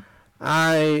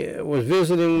 I was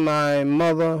visiting my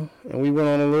mother, and we went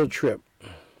on a little trip.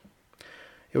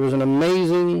 It was an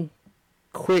amazing,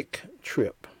 quick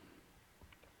trip.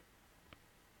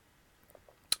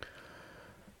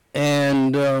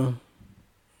 And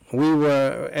we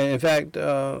were, in fact,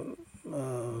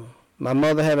 my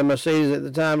mother had a Mercedes at the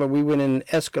time, but we went in an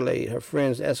Escalade, her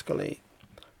friend's Escalade.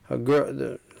 Her girl,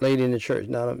 the lady in the church,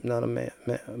 not a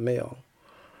male.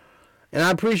 And I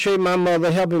appreciate my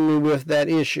mother helping me with that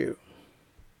issue.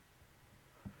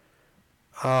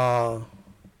 I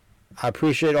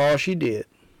appreciate all she did.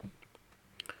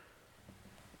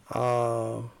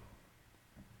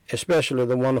 Especially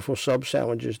the wonderful sub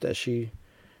sandwiches that she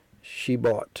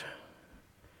bought.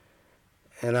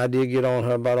 And I did get on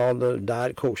her about all the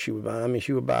Diet Coke she would buy. I mean,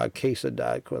 she would buy a case of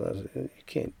Diet Coke. I said, you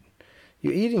can't.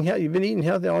 You've been eating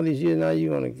healthy all these years. Now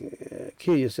you're going to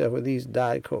kill yourself with these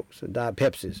Diet Cokes, or Diet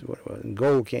Pepsis, whatever, and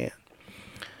Gold can.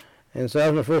 And so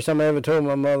that was the first time I ever told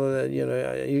my mother that,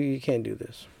 you can't do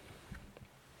this.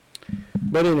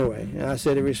 But anyway, I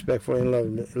said it respectfully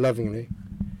and lovingly.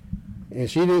 And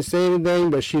she didn't say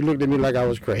anything, but she looked at me like I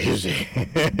was crazy.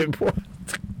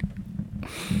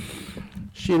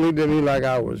 She looked at me like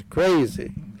I was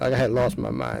crazy, like I had lost my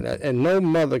mind. And no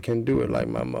mother can do it like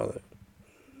my mother.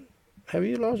 Have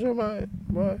you lost your mind,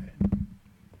 boy?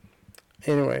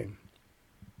 Anyway,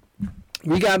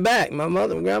 we got back. My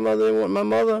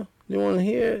grandmother didn't want to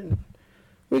hear it.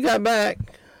 We got back.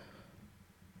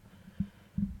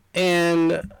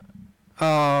 And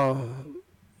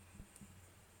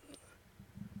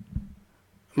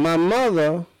my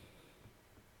mother,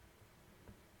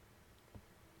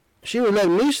 she would let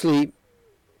me sleep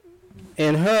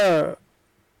in her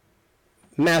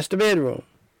master bedroom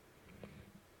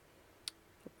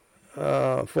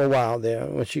for a while there,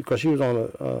 because she was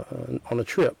on a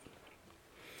trip.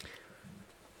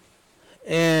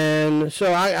 And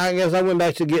so I guess I went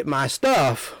back to get my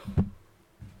stuff.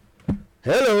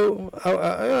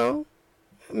 Hello,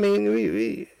 I mean,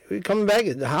 we coming back.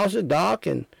 The house is dark,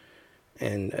 and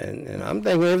I'm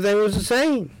thinking everything was the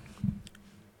same.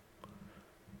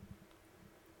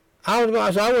 So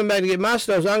I went back to get my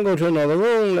stuff, so I can go to another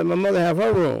room, let my mother have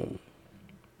her room.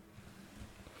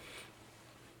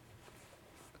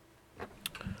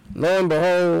 Lo and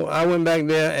behold, I went back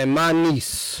there, and my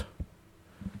niece,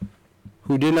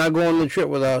 who did not go on the trip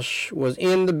with us, was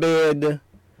in the bed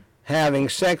having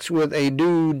sex with a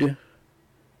dude.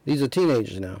 These are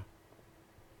teenagers now.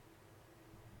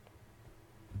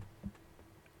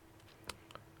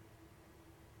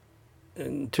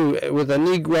 With a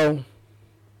Negro.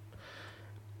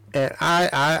 And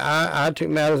I took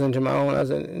matters into my own. I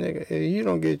said, nigga, if you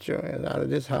don't get your ass out of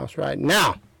this house right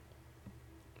now.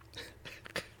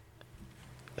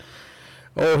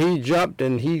 Oh, he jumped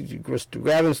and he was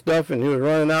grabbing stuff and he was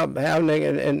running out half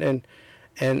naked,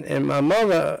 and my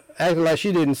mother acted like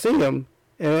she didn't see him,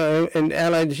 and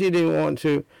acted like she didn't want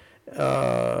to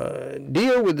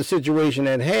deal with the situation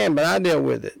at hand, but I dealt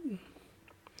with it.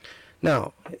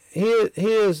 Now,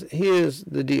 here's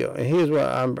the deal, and here's why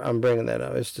I'm bringing that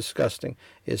up. It's disgusting.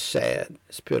 It's sad.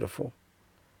 It's pitiful.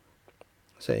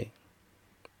 See.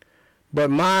 But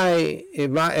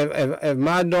if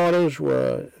my daughters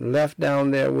were left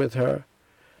down there with her,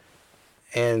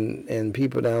 and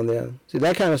people down there, see,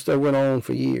 that kind of stuff went on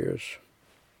for years.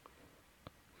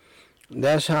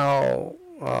 That's how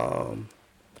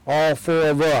all four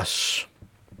of us,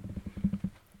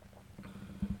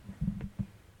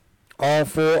 all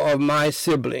four of my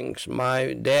siblings,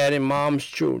 my dad and mom's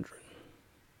children,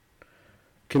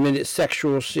 committed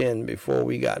sexual sin before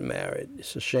we got married.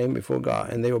 It's a shame before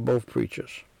God. And they were both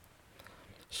preachers.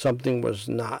 Something was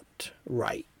not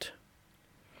right.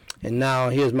 And now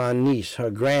here's my niece,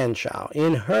 her grandchild,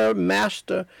 in her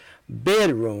master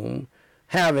bedroom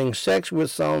having sex with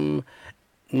some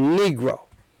Negro.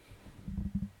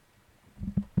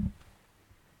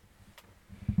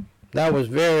 That was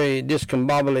very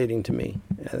discombobulating to me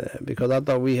because I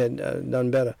thought we had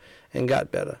done better and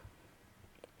got better.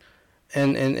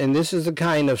 And this is the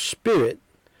kind of spirit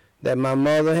that my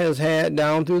mother has had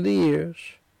down through the years.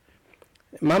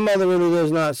 My mother really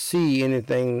does not see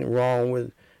anything wrong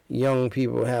with young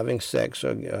people having sex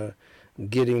or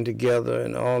getting together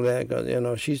and all that,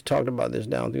 because she's talked about this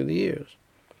down through the years.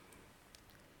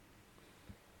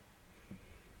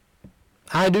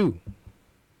 I do.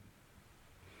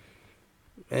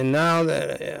 And now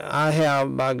that I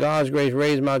have, by God's grace,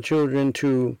 raised my children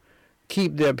to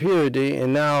keep their purity,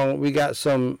 and now we got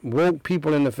some woke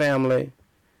people in the family,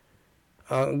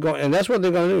 and that's what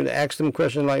they're going to do, to ask them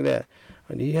questions like that.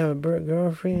 Do you have a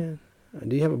girlfriend?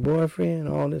 Do you have a boyfriend?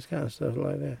 All this kind of stuff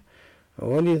like that.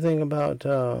 What do you think about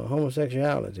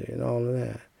homosexuality and all of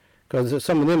that? Because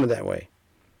some of them are that way.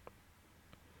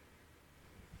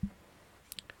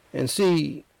 And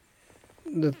see,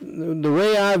 the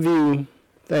way I view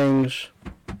things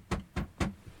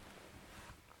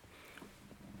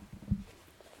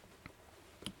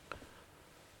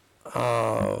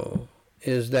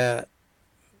is that,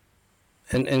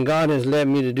 and God has led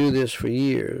me to do this for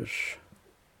years,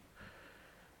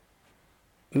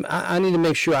 I need to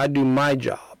make sure I do my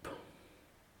job.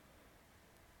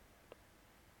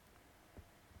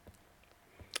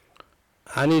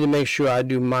 I need to make sure I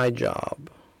do my job.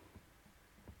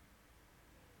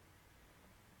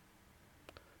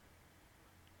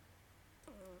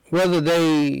 Whether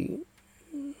they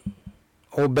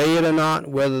obey it or not,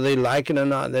 whether they like it or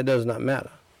not, that does not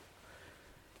matter.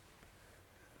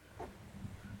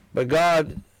 But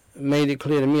God made it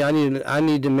clear to me, I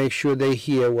need to make sure they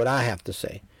hear what I have to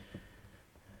say.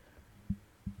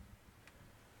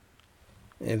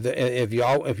 If you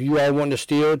all want to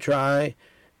still try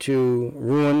to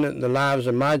ruin the lives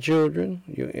of my children,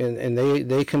 and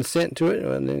they consent to it,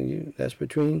 and then that's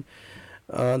between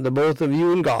the both of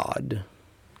you and God.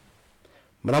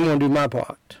 But I'm going to do my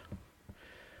part.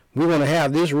 We're going to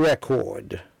have this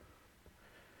record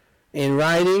in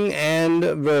writing and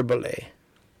verbally.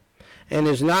 And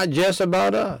it's not just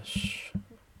about us.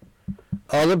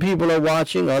 Other people are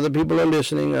watching, other people are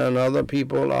listening, and other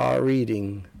people are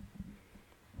reading.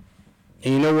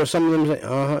 And you know what some of them say?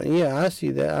 Yeah, I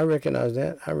see that. I recognize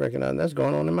that. I recognize that's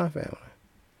going on in my family.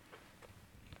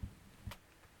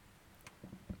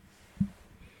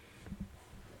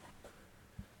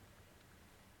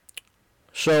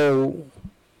 So,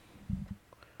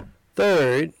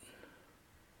 third,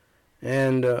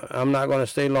 and I'm not going to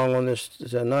stay long on this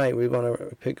tonight. We're going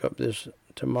to pick up this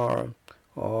tomorrow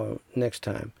or next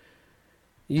time.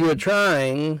 You are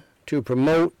trying to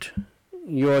promote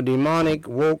your demonic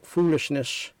woke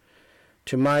foolishness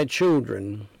to my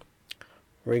children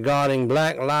regarding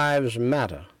Black Lives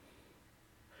Matter,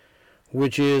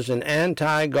 which is an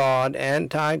anti-God,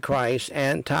 anti-Christ,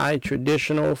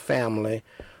 anti-traditional family,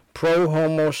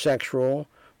 pro-homosexual,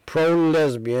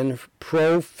 pro-lesbian,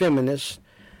 pro-feminist,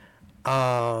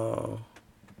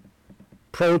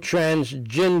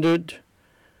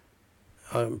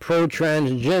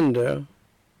 pro-transgender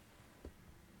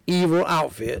evil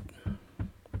outfit,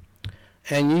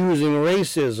 and using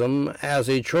racism as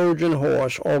a Trojan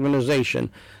horse organization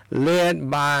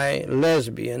led by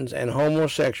lesbians and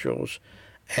homosexuals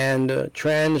and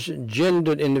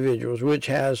transgendered individuals, which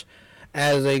has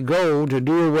as a goal to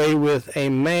do away with a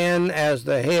man as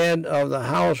the head of the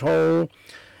household.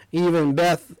 Even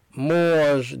Beth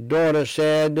Moore's daughter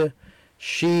said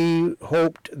she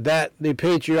hoped that the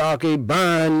patriarchy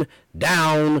burned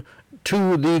down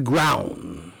to the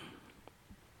ground.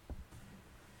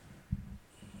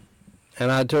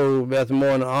 And I told Beth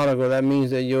Moore in the article, that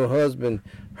means that your husband,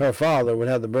 her father, would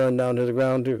have to burn down to the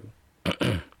ground too.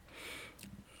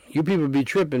 You people be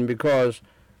tripping because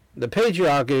the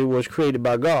patriarchy was created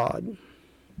by God.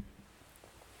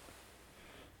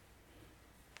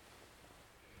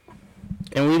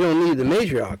 And we don't need the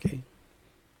matriarchy.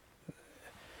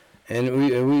 And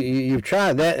you've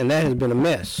tried that, and that has been a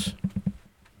mess.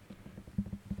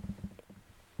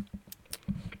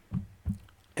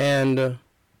 And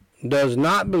does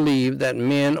not believe that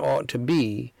men ought to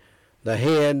be the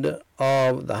head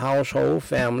of the household,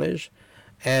 families,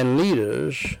 and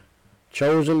leaders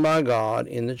chosen by God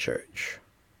in the church.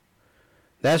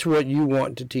 That's what you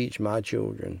want to teach my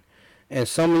children. And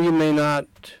some of you may not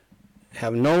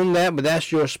have known that, but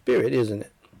that's your spirit, isn't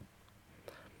it?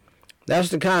 That's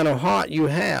the kind of heart you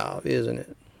have, isn't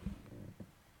it?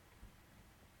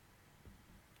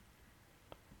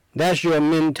 That's your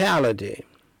mentality.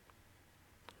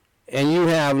 And you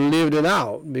have lived it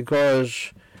out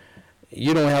because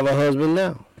you don't have a husband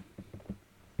now.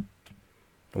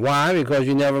 Why? Because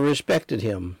you never respected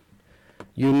him.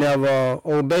 You never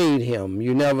obeyed him.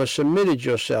 You never submitted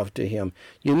yourself to him.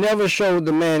 You never showed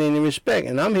the man any respect.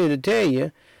 And I'm here to tell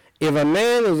you, if a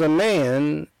man is a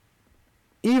man,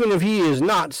 even if he is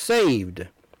not saved,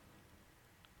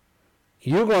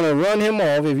 you're going to run him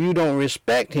off if you don't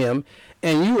respect him,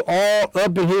 and you all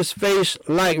up in his face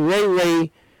like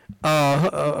Ray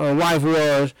wife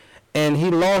was, and he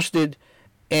lost it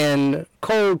and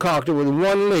cold cocked it with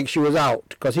one lick. She was out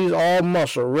because he's all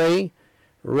muscle. Ray,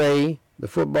 the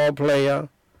football player,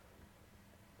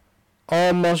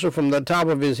 all muscle from the top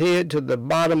of his head to the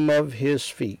bottom of his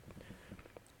feet.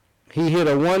 He hit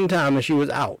her one time and she was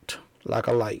out like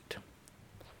a light.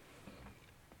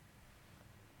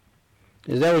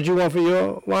 Is that what you want for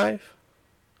your wife?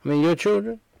 I mean, your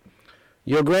children?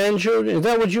 Your grandchildren? Is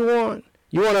that what you want?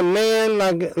 You want a man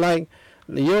like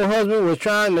your husband was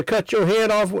trying to cut your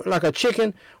head off like a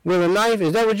chicken with a knife?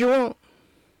 Is that what you want?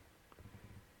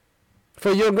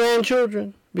 For your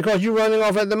grandchildren? Because you're running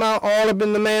off at the mouth all up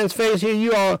in the man's face. Here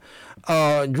you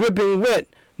are dripping wet,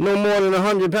 no more than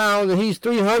 100 pounds, and he's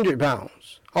 300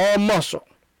 pounds, all muscle.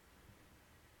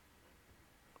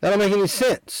 That don't make any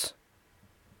sense.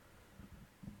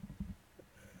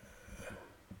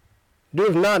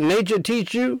 Does not nature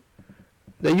teach you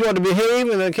that you ought to behave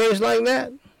in a case like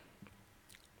that?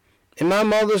 In my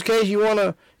mother's case, you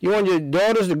want your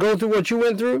daughters to go through what you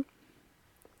went through?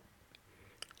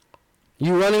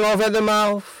 You running off at the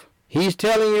mouth. He's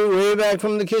telling you way back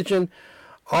from the kitchen,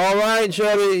 all right,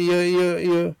 Shirley,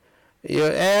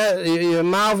 your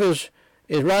mouth is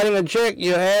writing a check,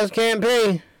 your ass can't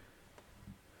pay.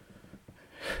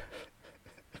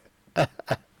 That's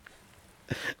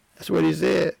what he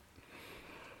said.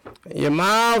 Your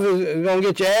mouth is going to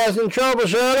get your ass in trouble,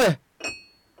 Shirley.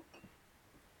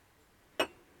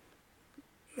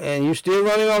 And you still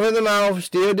running off in the mouth,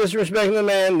 still disrespecting the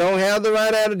man, don't have the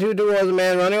right attitude towards the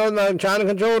man, running off the mouth, trying to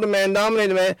control the man, dominate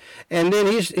the man, and then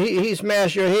he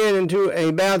smashed your head into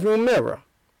a bathroom mirror.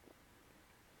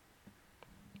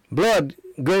 Blood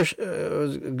was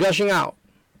gushing out.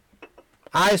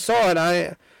 I saw it.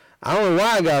 I don't know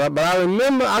why I got up, but I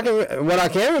remember. I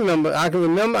can remember.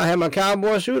 I had my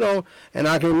cowboy suit on, and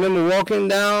I can remember walking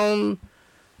down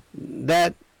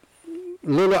that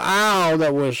little aisle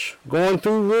that was going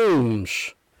through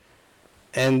rooms,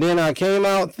 and then I came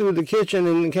out through the kitchen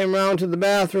and came around to the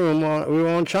bathroom. We were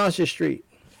on Chauncey Street,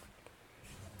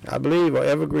 I believe, or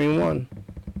Evergreen 1.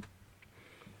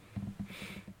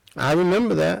 I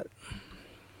remember that.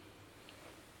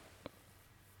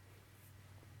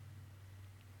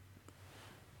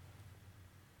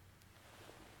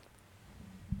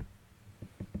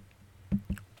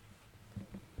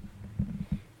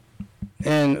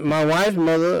 And my wife's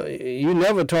mother, you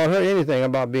never taught her anything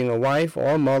about being a wife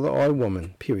or a mother or a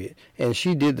woman, period. And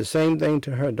she did the same thing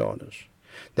to her daughters.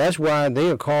 That's why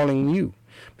they are calling you,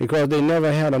 because they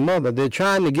never had a mother. They're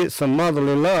trying to get some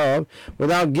motherly love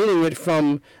without getting it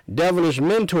from devilish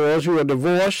mentors who are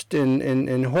divorced and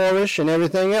whorish and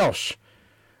everything else,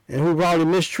 and who probably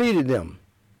mistreated them.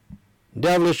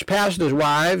 Devilish pastors'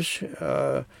 wives,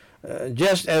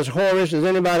 just as whorish as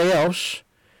anybody else,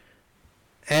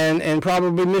 and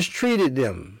probably mistreated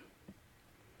them.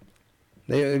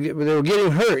 They were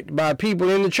getting hurt by people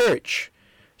in the church,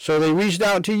 so they reached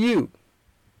out to you.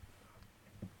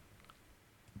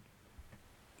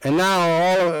 And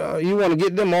now you want to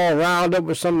get them all riled up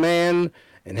with some man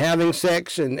and having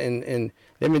sex, and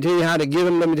let me tell you how to get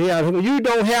them, let me tell you how to... You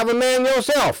don't have a man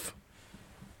yourself.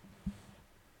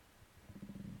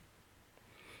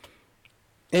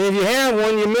 And if you have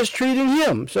one, you're mistreating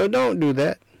him, so don't do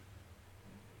that.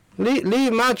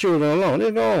 Leave my children alone.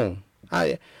 They're gone.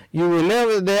 You were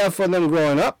never there for them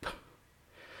growing up.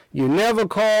 You never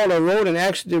called or wrote and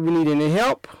asked if we need any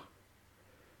help.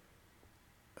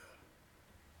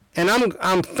 And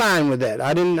I'm fine with that.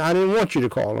 I didn't want you to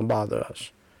call and bother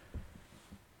us.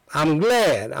 I'm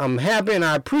glad, I'm happy, and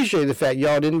I appreciate the fact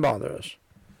y'all didn't bother us.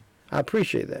 I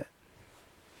appreciate that.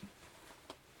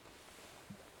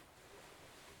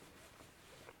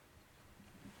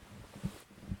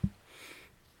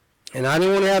 And I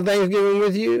didn't want to have Thanksgiving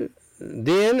with you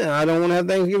then, and I don't want to have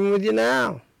Thanksgiving with you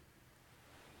now.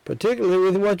 Particularly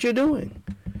with what you're doing.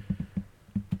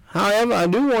 However, I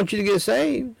do want you to get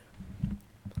saved.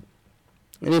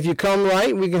 And if you come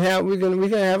right, we can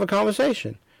have a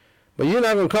conversation. But you're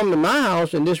not going to come to my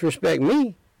house and disrespect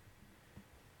me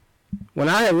when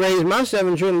I have raised my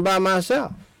 7 children by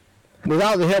myself,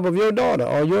 without the help of your daughter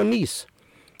or your niece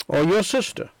or your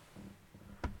sister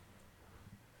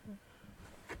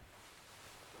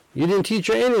You didn't teach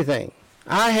her anything.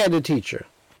 I had to teach her.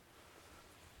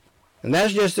 And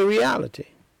that's just the reality.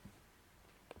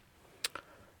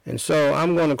 And so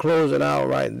I'm going to close it out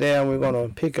right there. We're going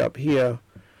to pick up here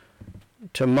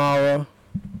tomorrow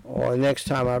or next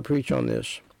time I preach on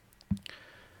this.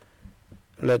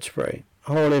 Let's pray.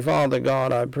 Holy Father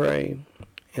God, I pray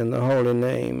in the holy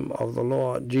name of the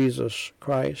Lord Jesus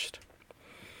Christ.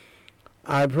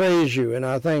 I praise you and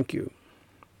I thank you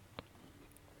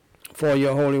for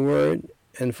your holy word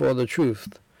and for the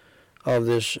truth of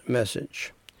this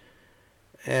message.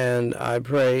 And I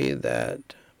pray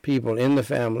that people in the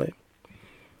family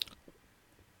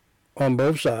on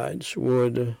both sides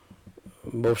of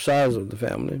the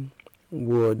family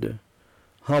would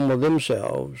humble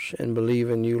themselves and believe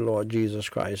in you, Lord Jesus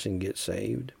Christ, and get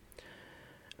saved.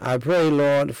 I pray,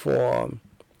 Lord, for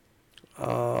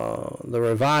the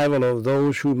revival of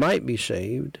those who might be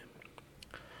saved.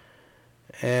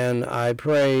 And I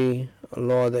pray,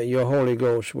 Lord, that your Holy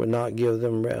Ghost would not give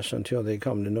them rest until they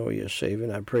come to know your Savior.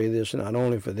 And I pray this not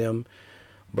only for them,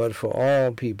 but for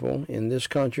all people in this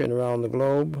country and around the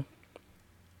globe.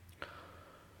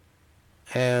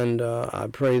 And I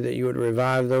pray that you would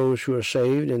revive those who are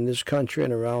saved in this country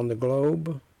and around the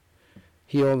globe.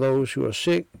 Heal those who are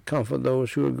sick, comfort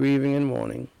those who are grieving and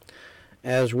mourning,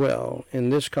 as well in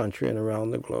this country and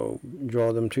around the globe.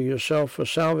 Draw them to yourself for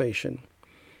salvation.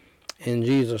 In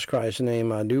Jesus Christ's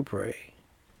name I do pray,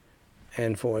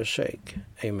 and for his sake,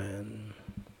 amen.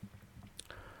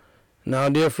 Now,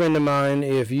 dear friend of mine,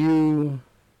 if you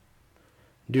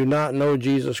do not know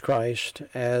Jesus Christ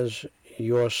as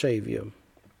your Savior,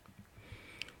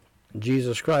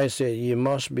 Jesus Christ said, you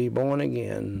must be born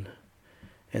again.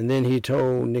 And then he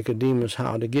told Nicodemus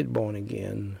how to get born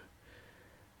again,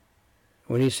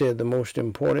 when he said the most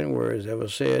important words ever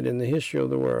said in the history of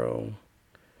the world.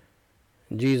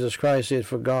 Jesus Christ said,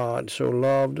 for God so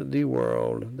loved the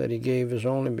world that he gave his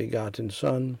only begotten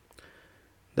Son,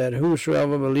 that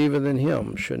whosoever believeth in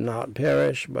him should not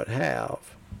perish but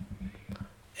have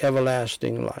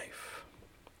everlasting life.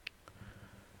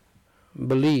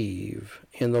 Believe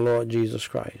in the Lord Jesus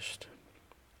Christ.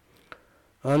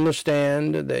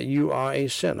 Understand that you are a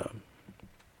sinner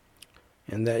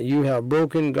and that you have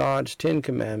broken God's 10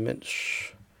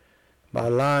 commandments by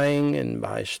lying and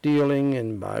by stealing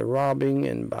and by robbing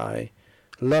and by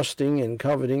lusting and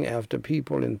coveting after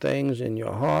people and things in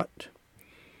your heart,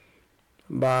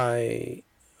 by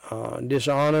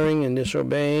dishonoring and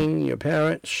disobeying your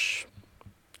parents,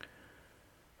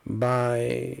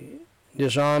 by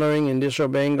dishonoring and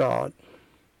disobeying God.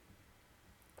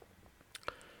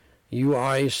 You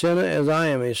are a sinner as I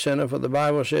am a sinner, for the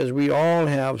Bible says we all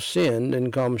have sinned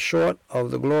and come short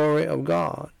of the glory of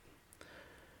God.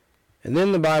 And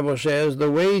then the Bible says the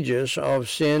wages of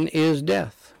sin is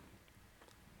death.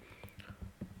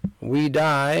 We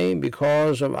die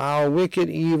because of our wicked,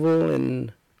 evil,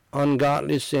 and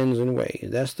ungodly sins and ways.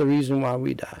 That's the reason why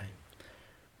we die.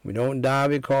 We don't die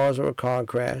because of a car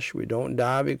crash. We don't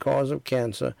die because of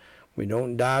cancer. We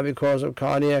don't die because of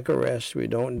cardiac arrest. We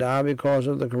don't die because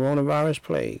of the coronavirus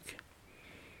plague.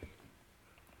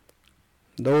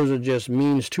 Those are just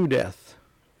means to death.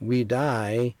 We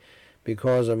die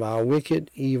because of our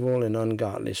wicked, evil, and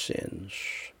ungodly sins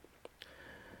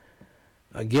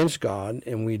against God,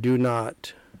 and we do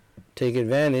not take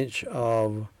advantage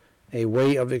of a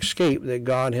way of escape that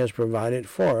God has provided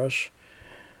for us,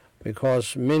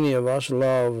 because many of us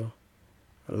love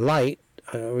light.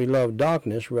 We love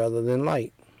darkness rather than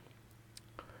light.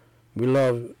 We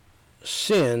love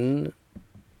sin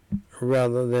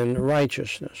rather than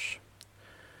righteousness.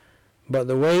 But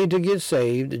the way to get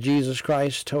saved, Jesus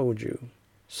Christ told you.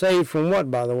 Saved from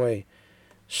what, by the way?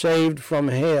 Saved from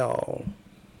hell.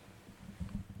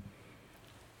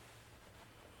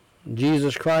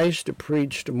 Jesus Christ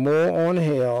preached more on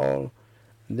hell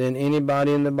than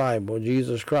anybody in the Bible.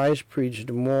 Jesus Christ preached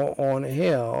more on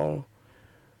hell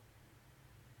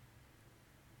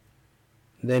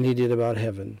than he did about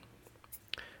heaven.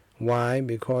 Why?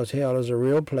 Because hell is a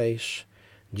real place.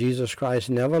 Jesus Christ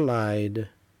never lied.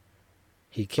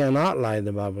 He cannot lie,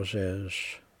 the Bible says.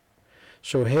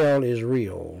 So hell is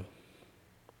real.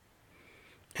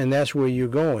 And that's where you're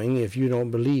going if you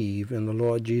don't believe in the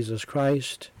Lord Jesus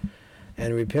Christ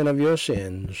and repent of your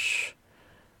sins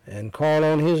and call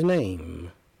on his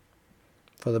name.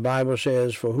 For the Bible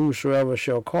says, for whosoever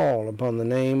shall call upon the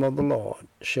name of the Lord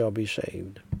shall be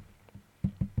saved.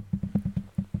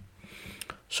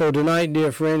 So tonight,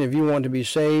 dear friend, if you want to be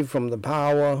saved from the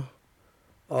power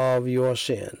of your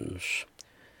sins,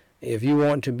 if you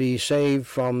want to be saved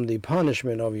from the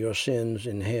punishment of your sins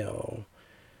in hell,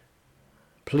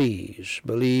 please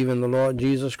believe in the Lord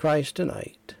Jesus Christ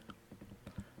tonight.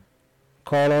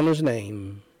 call on his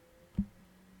name,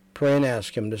 pray and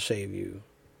ask him to save you.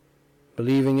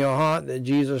 Believe in your heart that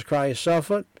Jesus Christ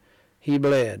suffered, he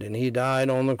bled, and he died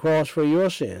on the cross for your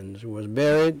sins, was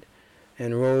buried,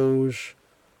 and rose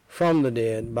from the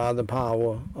dead by the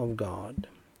power of God.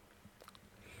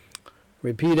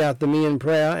 Repeat after me in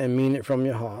prayer and mean it from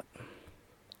your heart.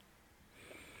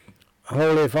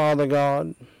 Holy Father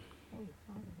God,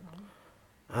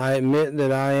 I admit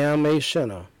that I am a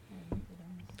sinner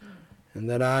and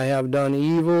that I have done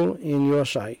evil in your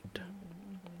sight.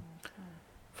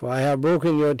 For I have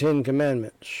broken your 10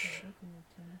 commandments,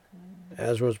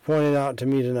 as was pointed out to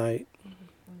me tonight.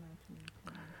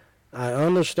 I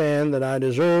understand that I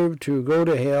deserve to go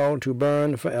to hell to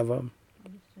burn forever,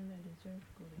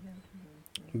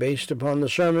 based upon the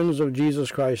sermons of Jesus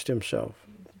Christ himself.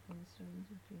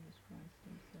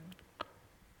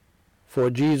 For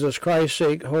Jesus Christ's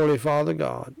sake, Holy Father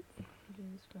God,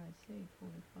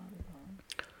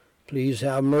 please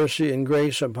have mercy and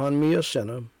grace upon me, a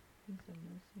sinner,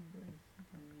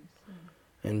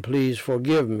 and please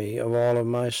forgive me of all of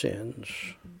my sins.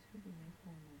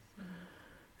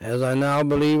 As I now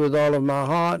believe with all of my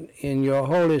heart in your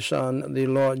Holy Son, the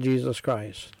Lord Jesus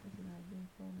Christ,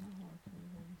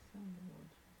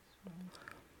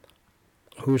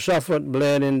 who suffered,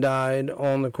 bled, and died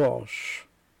on the cross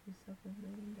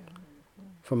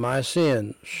for my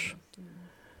sins,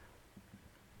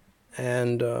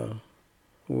 and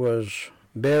was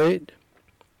buried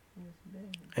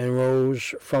and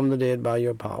rose from the dead by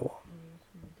your power.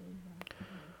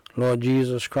 Lord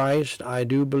Jesus Christ, I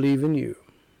do believe in you,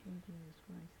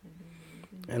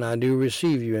 and I do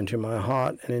receive you into my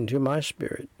heart and into my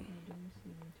spirit.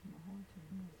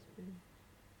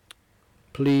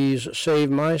 Please save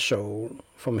my soul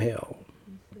from hell.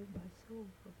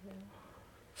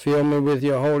 Fill me with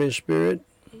your Holy Spirit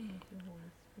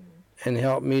and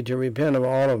help me to repent of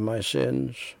all of my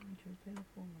sins.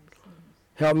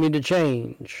 Help me to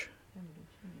change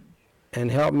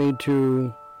and help me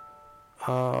to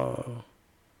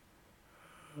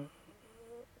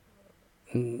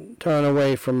turn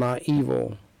away from my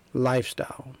evil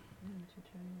lifestyle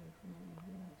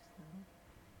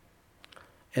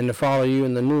and to follow you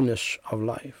in the newness of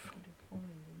life.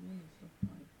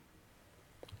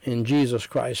 In Jesus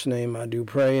Christ's name I do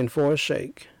pray, and for his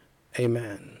sake,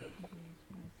 amen.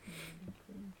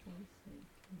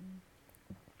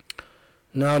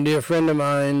 Now, dear friend of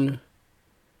mine,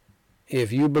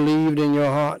 if you believed in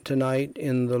your heart tonight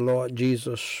in the Lord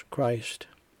Jesus Christ,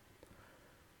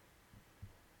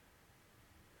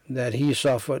 that he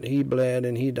suffered, he bled,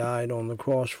 and he died on the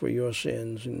cross for your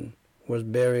sins, and was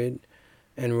buried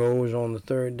and rose on the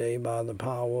third day by the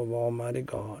power of Almighty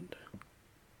God,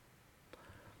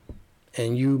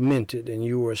 and you meant it, and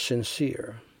you were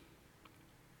sincere,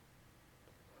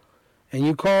 and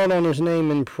you called on his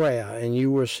name in prayer, and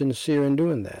you were sincere in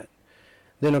doing that,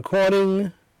 then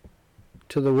according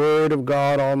to the word of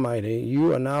God Almighty,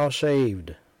 you are now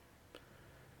saved.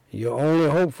 Your only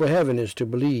hope for heaven is to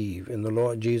believe in the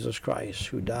Lord Jesus Christ,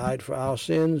 who died for our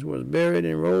sins, was buried,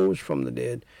 and rose from the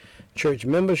dead. Church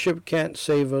membership can't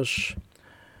save us.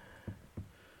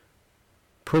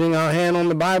 Putting our hand on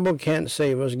the Bible can't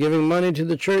save us. Giving money to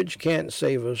the church can't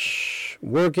save us.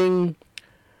 Working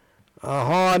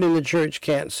hard in the church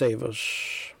can't save us.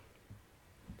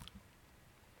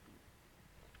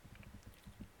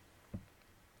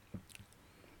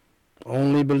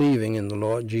 Only believing in the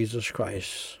Lord Jesus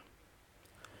Christ.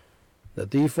 The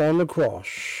thief on the cross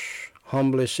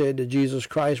humbly said to Jesus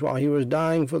Christ while he was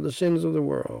dying for the sins of the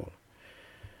world,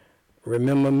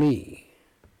 "Remember me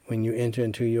when you enter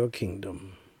into your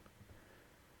kingdom."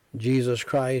 Jesus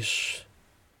Christ,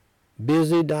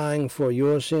 busy dying for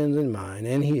your sins and mine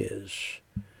and his,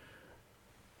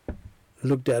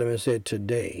 looked at him and said,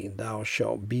 "Today thou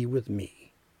shalt be with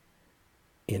me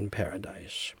in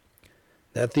paradise."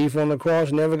 That thief on the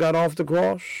cross never got off the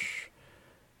cross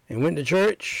and went to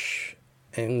church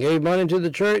and gave money to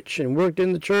the church and worked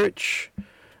in the church,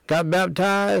 got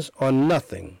baptized, or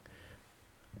nothing.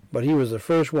 But he was the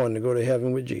first one to go to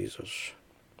heaven with Jesus.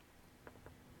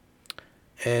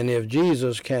 And if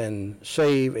Jesus can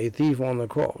save a thief on the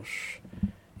cross,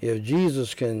 if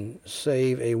Jesus can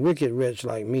save a wicked wretch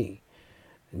like me,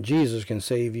 Jesus can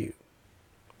save you.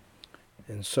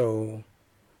 And so,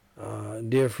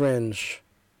 dear friends,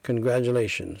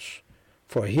 congratulations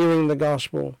for hearing the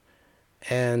gospel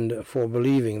and for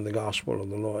believing the gospel of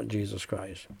the Lord Jesus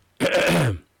Christ.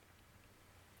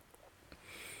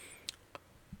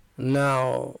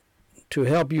 Now, to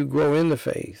help you grow in the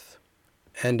faith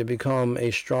and to become a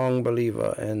strong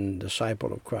believer and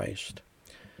disciple of Christ,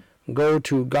 go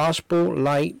to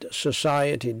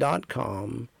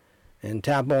gospellightsociety.com and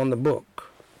tap on the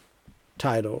book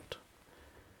titled,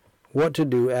 What to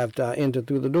Do After I Enter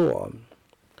Through the Door.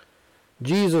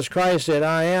 Jesus Christ said,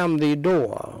 I am the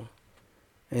door.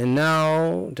 And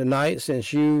now, tonight,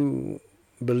 since you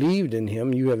believed in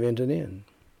him, you have entered in.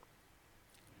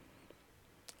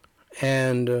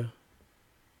 And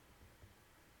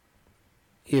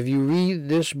if you read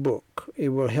this book, it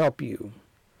will help you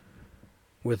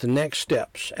with the next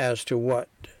steps as to what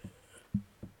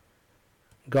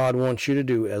God wants you to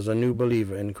do as a new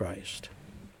believer in Christ.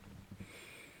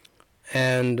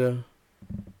 And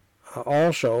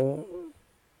also,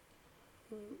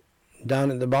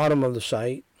 down at the bottom of the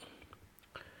site,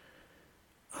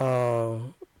 there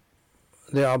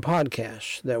are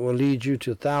podcasts that will lead you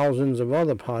to thousands of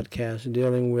other podcasts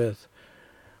dealing with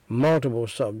multiple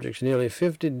subjects, nearly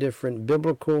 50 different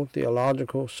biblical,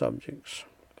 theological subjects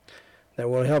that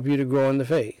will help you to grow in the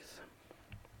faith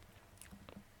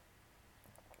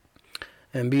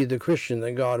and be the Christian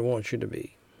that God wants you to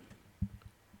be.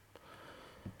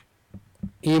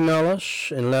 Email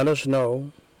us and let us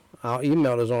know. Our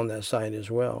email is on that site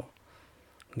as well,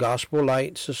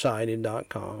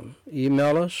 gospellightsociety.com.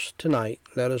 Email us tonight.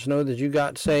 Let us know that you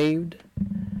got saved.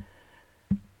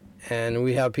 And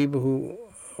we have people who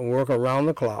work around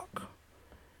the clock,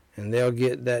 and they'll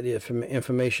get that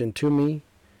information to me,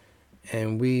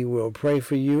 and we will pray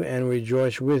for you and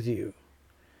rejoice with you.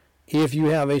 If you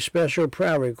have a special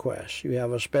prayer request, you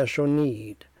have a special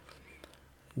need,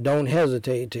 don't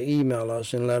hesitate to email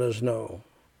us and let us know.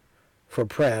 For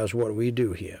prayer is what we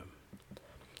do here.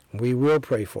 We will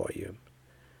pray for you,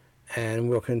 and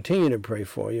we'll continue to pray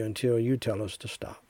for you until you tell us to stop.